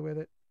to bother with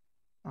it.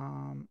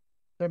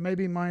 There may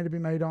be money to be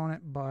made on it,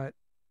 but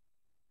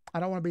I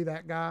don't want to be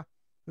that guy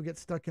who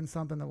gets stuck in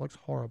something that looks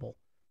horrible.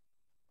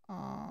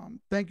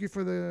 Thank you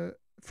for the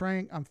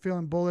Frank. I'm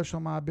feeling bullish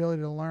on my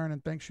ability to learn,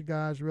 and thanks you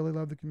guys. Really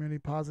love the community.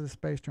 Positive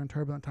space during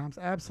turbulent times.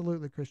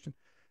 Absolutely, Christian.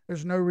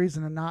 There's no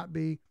reason to not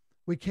be.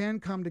 We can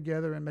come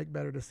together and make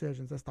better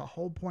decisions. That's the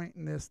whole point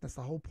in this. That's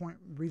the whole point,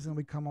 reason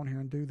we come on here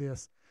and do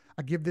this.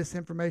 I give this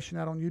information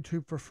out on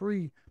YouTube for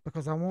free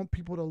because I want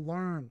people to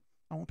learn.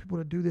 I want people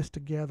to do this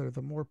together.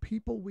 The more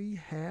people we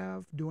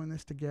have doing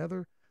this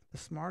together, the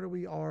smarter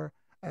we are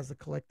as a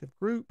collective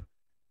group,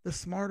 the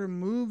smarter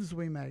moves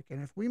we make.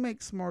 And if we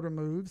make smarter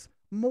moves,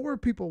 more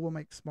people will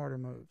make smarter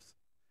moves.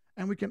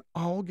 And we can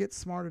all get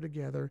smarter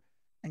together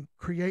and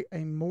create a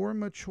more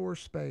mature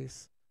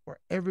space where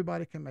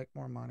everybody can make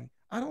more money.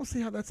 I don't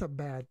see how that's a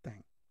bad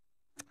thing.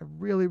 I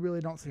really, really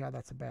don't see how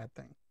that's a bad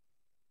thing.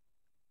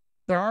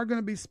 There are going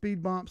to be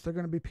speed bumps. There are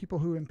going to be people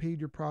who impede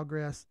your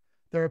progress.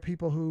 There are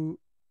people who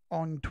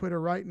on Twitter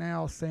right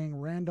now saying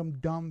random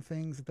dumb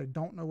things that they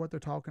don't know what they're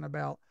talking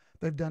about.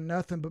 They've done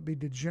nothing but be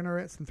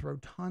degenerates and throw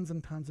tons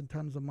and tons and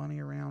tons of money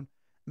around.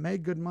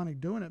 Made good money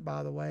doing it,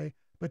 by the way,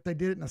 but they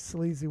did it in a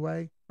sleazy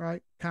way,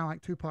 right? Kind of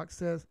like Tupac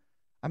says,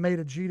 I made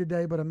a G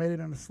today, but I made it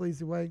in a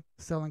sleazy way,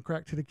 selling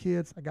crack to the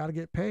kids. I got to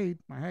get paid.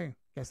 Hey,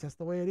 guess that's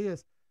the way it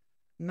is.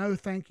 No,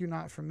 thank you,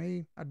 not for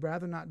me. I'd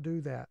rather not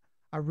do that.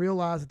 I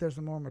realize that there's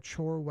a more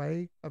mature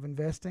way of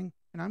investing,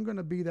 and I'm going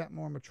to be that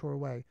more mature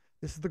way.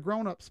 This is the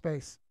grown-up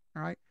space,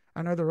 all right?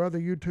 I know there are other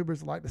YouTubers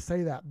that like to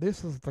say that.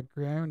 This is the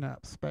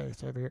grown-up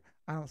space over here.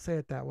 I don't say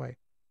it that way.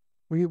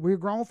 We're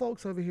grown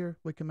folks over here.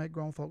 We can make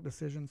grown folk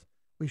decisions.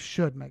 We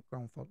should make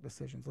grown folk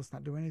decisions. Let's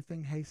not do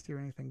anything hasty or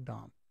anything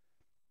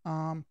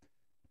dumb.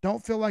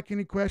 Don't feel like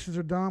any questions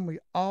are dumb. We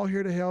all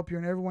here to help you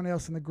and everyone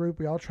else in the group.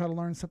 We all try to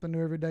learn something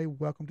new every day.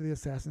 Welcome to the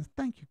Assassins.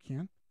 Thank you,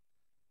 Ken.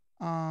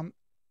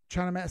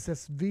 China Matt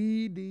says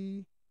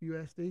VD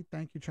USD.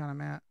 Thank you, China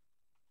Matt.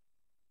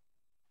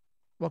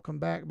 Welcome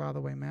back, by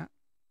the way, Matt.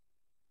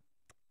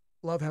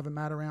 Love having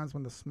Matt around. He's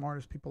one of the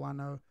smartest people I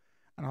know.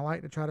 And I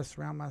like to try to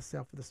surround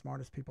myself with the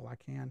smartest people I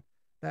can.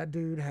 That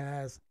dude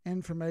has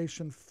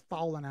information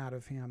falling out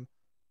of him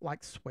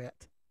like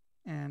sweat.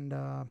 And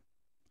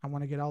I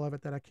want to get all of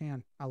it that I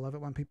can. I love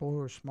it when people who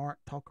are smart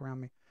talk around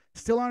me.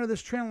 Still under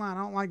this trend line.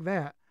 I don't like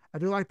that. I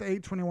do like the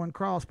 821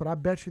 cross, but I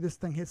bet you this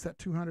thing hits that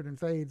 200 and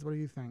fades. What do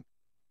you think?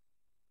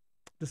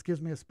 Just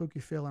gives me a spooky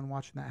feeling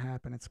watching that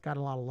happen. It's got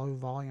a lot of low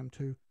volume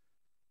too.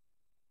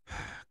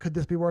 Could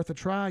this be worth a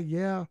try?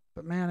 Yeah,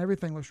 but man,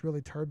 everything looks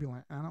really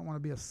turbulent. I don't want to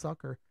be a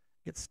sucker,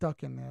 get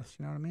stuck in this.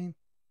 You know what I mean?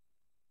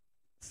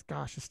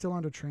 Gosh, it's still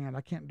under trend.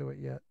 I can't do it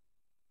yet.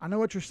 I know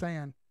what you're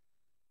saying,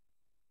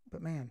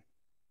 but man,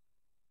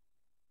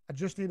 I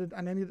need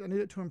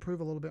it to improve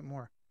a little bit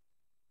more.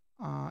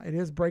 It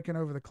is breaking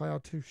over the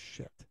cloud too.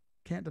 Shit,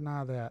 can't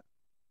deny that.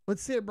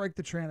 Let's see it break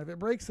the trend. If it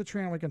breaks the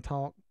trend, we can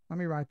talk. Let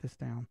me write this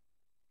down.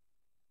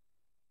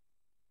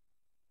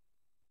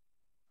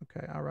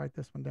 Okay, I'll write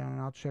this one down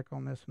and I'll check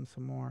on this one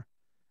some more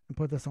and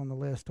put this on the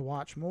list to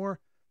watch more,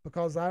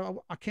 because I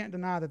can't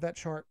deny that that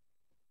chart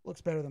looks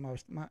better than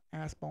most. My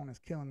ass bone is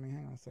killing me.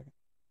 Hang on a second.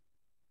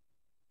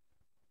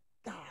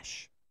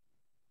 Gosh,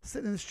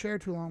 sitting in this chair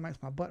too long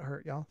makes my butt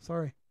hurt, y'all.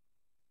 Sorry.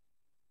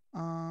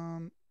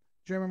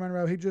 Jeremy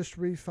Monroe, he just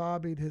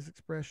refobbied his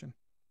expression.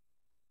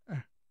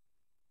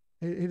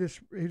 He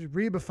just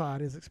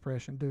rebified his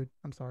expression, dude.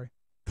 I'm sorry.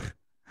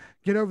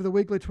 Get over the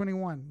weekly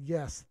 21.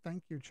 Yes.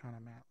 Thank you, China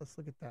Matt. Let's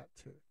look at that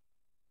too.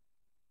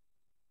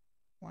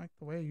 Like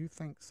the way you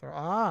think, sir.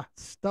 Ah,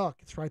 stuck.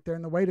 It's right there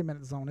in the wait a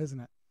minute zone, isn't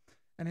it?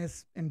 And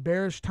it's in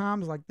bearish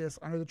times like this,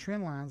 under the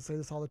trend lines, I say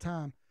this all the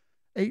time.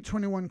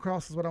 821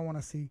 cross is what I want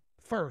to see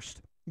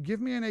first. Give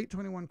me an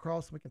 821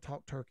 cross and we can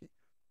talk turkey.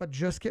 But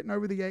just getting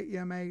over the 8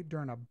 EMA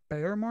during a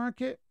bear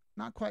market,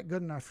 not quite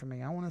good enough for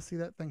me. I want to see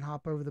that thing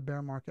hop over the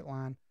bear market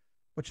line,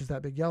 which is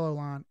that big yellow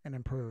line, and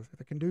improve.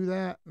 If it can do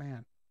that,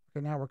 man.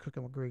 Okay, now we're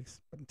cooking with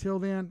grease. But until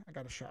then, I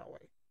got to shy away.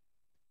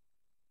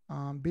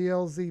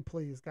 BLZ,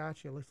 please.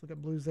 Gotcha. Let's look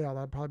at Blue Zell.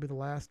 That'll probably be the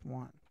last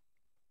one.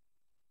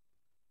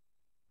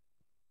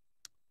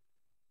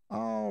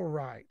 All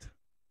right.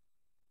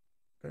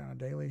 Go down a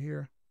daily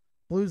here.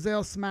 Blue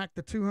Zell smacked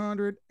the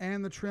 200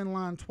 and the trend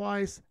line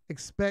twice.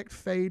 Expect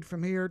fade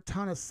from here.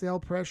 Ton of sell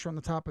pressure on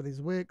the top of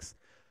these wicks.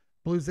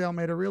 Blue Zell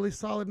made a really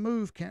solid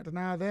move. Can't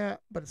deny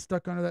that. But it's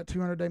stuck under that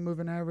 200-day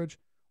moving average.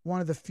 One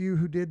of the few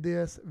who did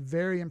this.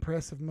 Very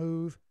impressive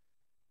move.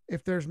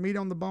 If there's meat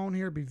on the bone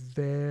here, be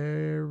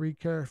very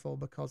careful,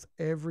 because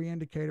every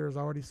indicator is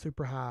already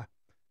super high.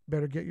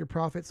 Better get your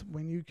profits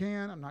when you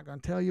can. I'm not going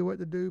to tell you what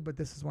to do, but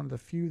this is one of the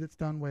few that's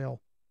done well.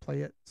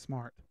 Play it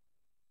smart.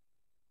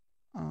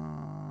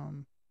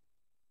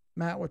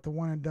 Matt with the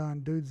one and done.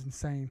 Dude's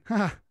insane.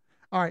 All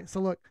right, so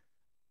look,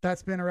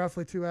 that's been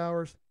roughly 2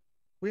 hours.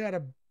 We had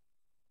a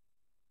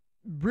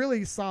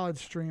really solid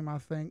stream, I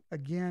think.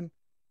 Again,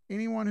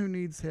 anyone who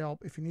needs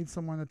help, if you need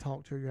someone to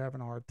talk to, you're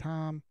having a hard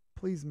time,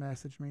 please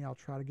message me. I'll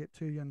try to get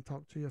to you and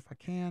talk to you if I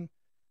can.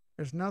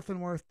 There's nothing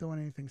worth doing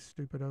anything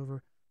stupid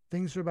over.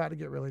 Things are about to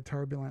get really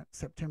turbulent.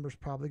 September's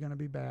probably going to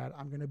be bad.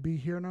 I'm going to be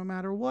here no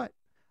matter what.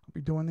 I'll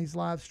be doing these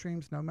live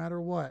streams no matter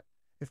what.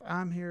 If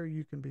I'm here,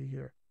 you can be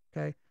here,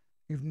 okay?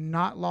 You've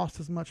not lost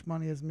as much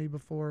money as me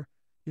before.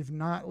 You've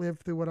not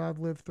lived through what I've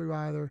lived through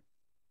either.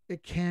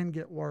 It can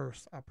get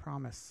worse, I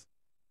promise.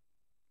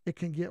 It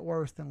can get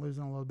worse than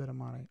losing a little bit of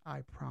money,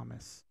 I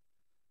promise.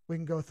 We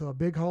can go through a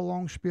big whole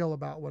long spiel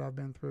about what I've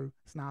been through.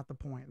 It's not the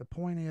point. The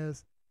point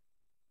is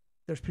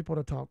there's people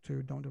to talk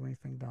to. Don't do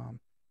anything dumb.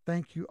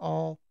 Thank you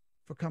all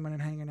for coming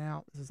and hanging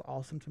out. This is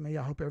awesome to me.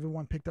 I hope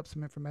everyone picked up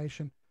some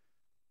information.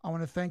 I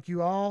want to thank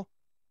you all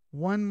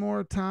one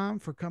more time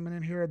for coming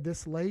in here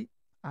this late.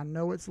 I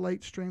know it's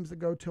late streams that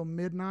go till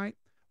midnight.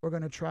 We're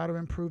going to try to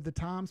improve the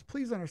times.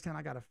 Please understand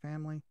I got a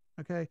family,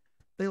 okay?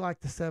 They like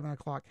the 7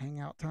 o'clock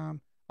hangout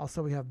time.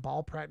 Also, we have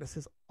ball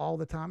practices all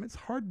the time. It's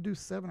hard to do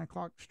 7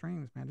 o'clock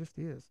streams, man. It just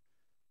is.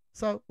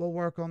 So we'll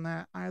work on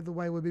that. Either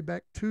way, we'll be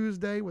back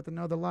Tuesday with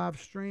another live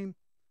stream.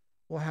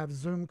 We'll have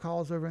Zoom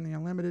calls over in the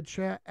unlimited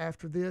chat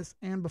after this,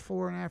 and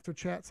before and after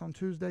chats on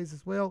Tuesdays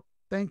as well.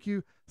 Thank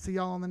you. See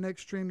y'all on the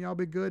next stream. Y'all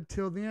be good.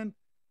 Till then,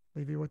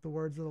 leave you with the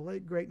words of the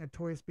late, great,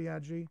 notorious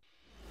B.I.G.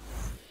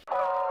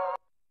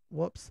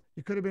 Whoops.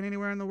 You could have been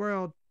anywhere in the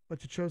world,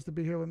 but you chose to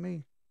be here with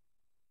me.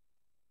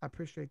 I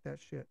appreciate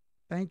that shit.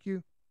 Thank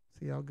you.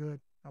 See y'all good.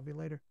 I'll be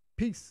later.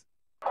 Peace.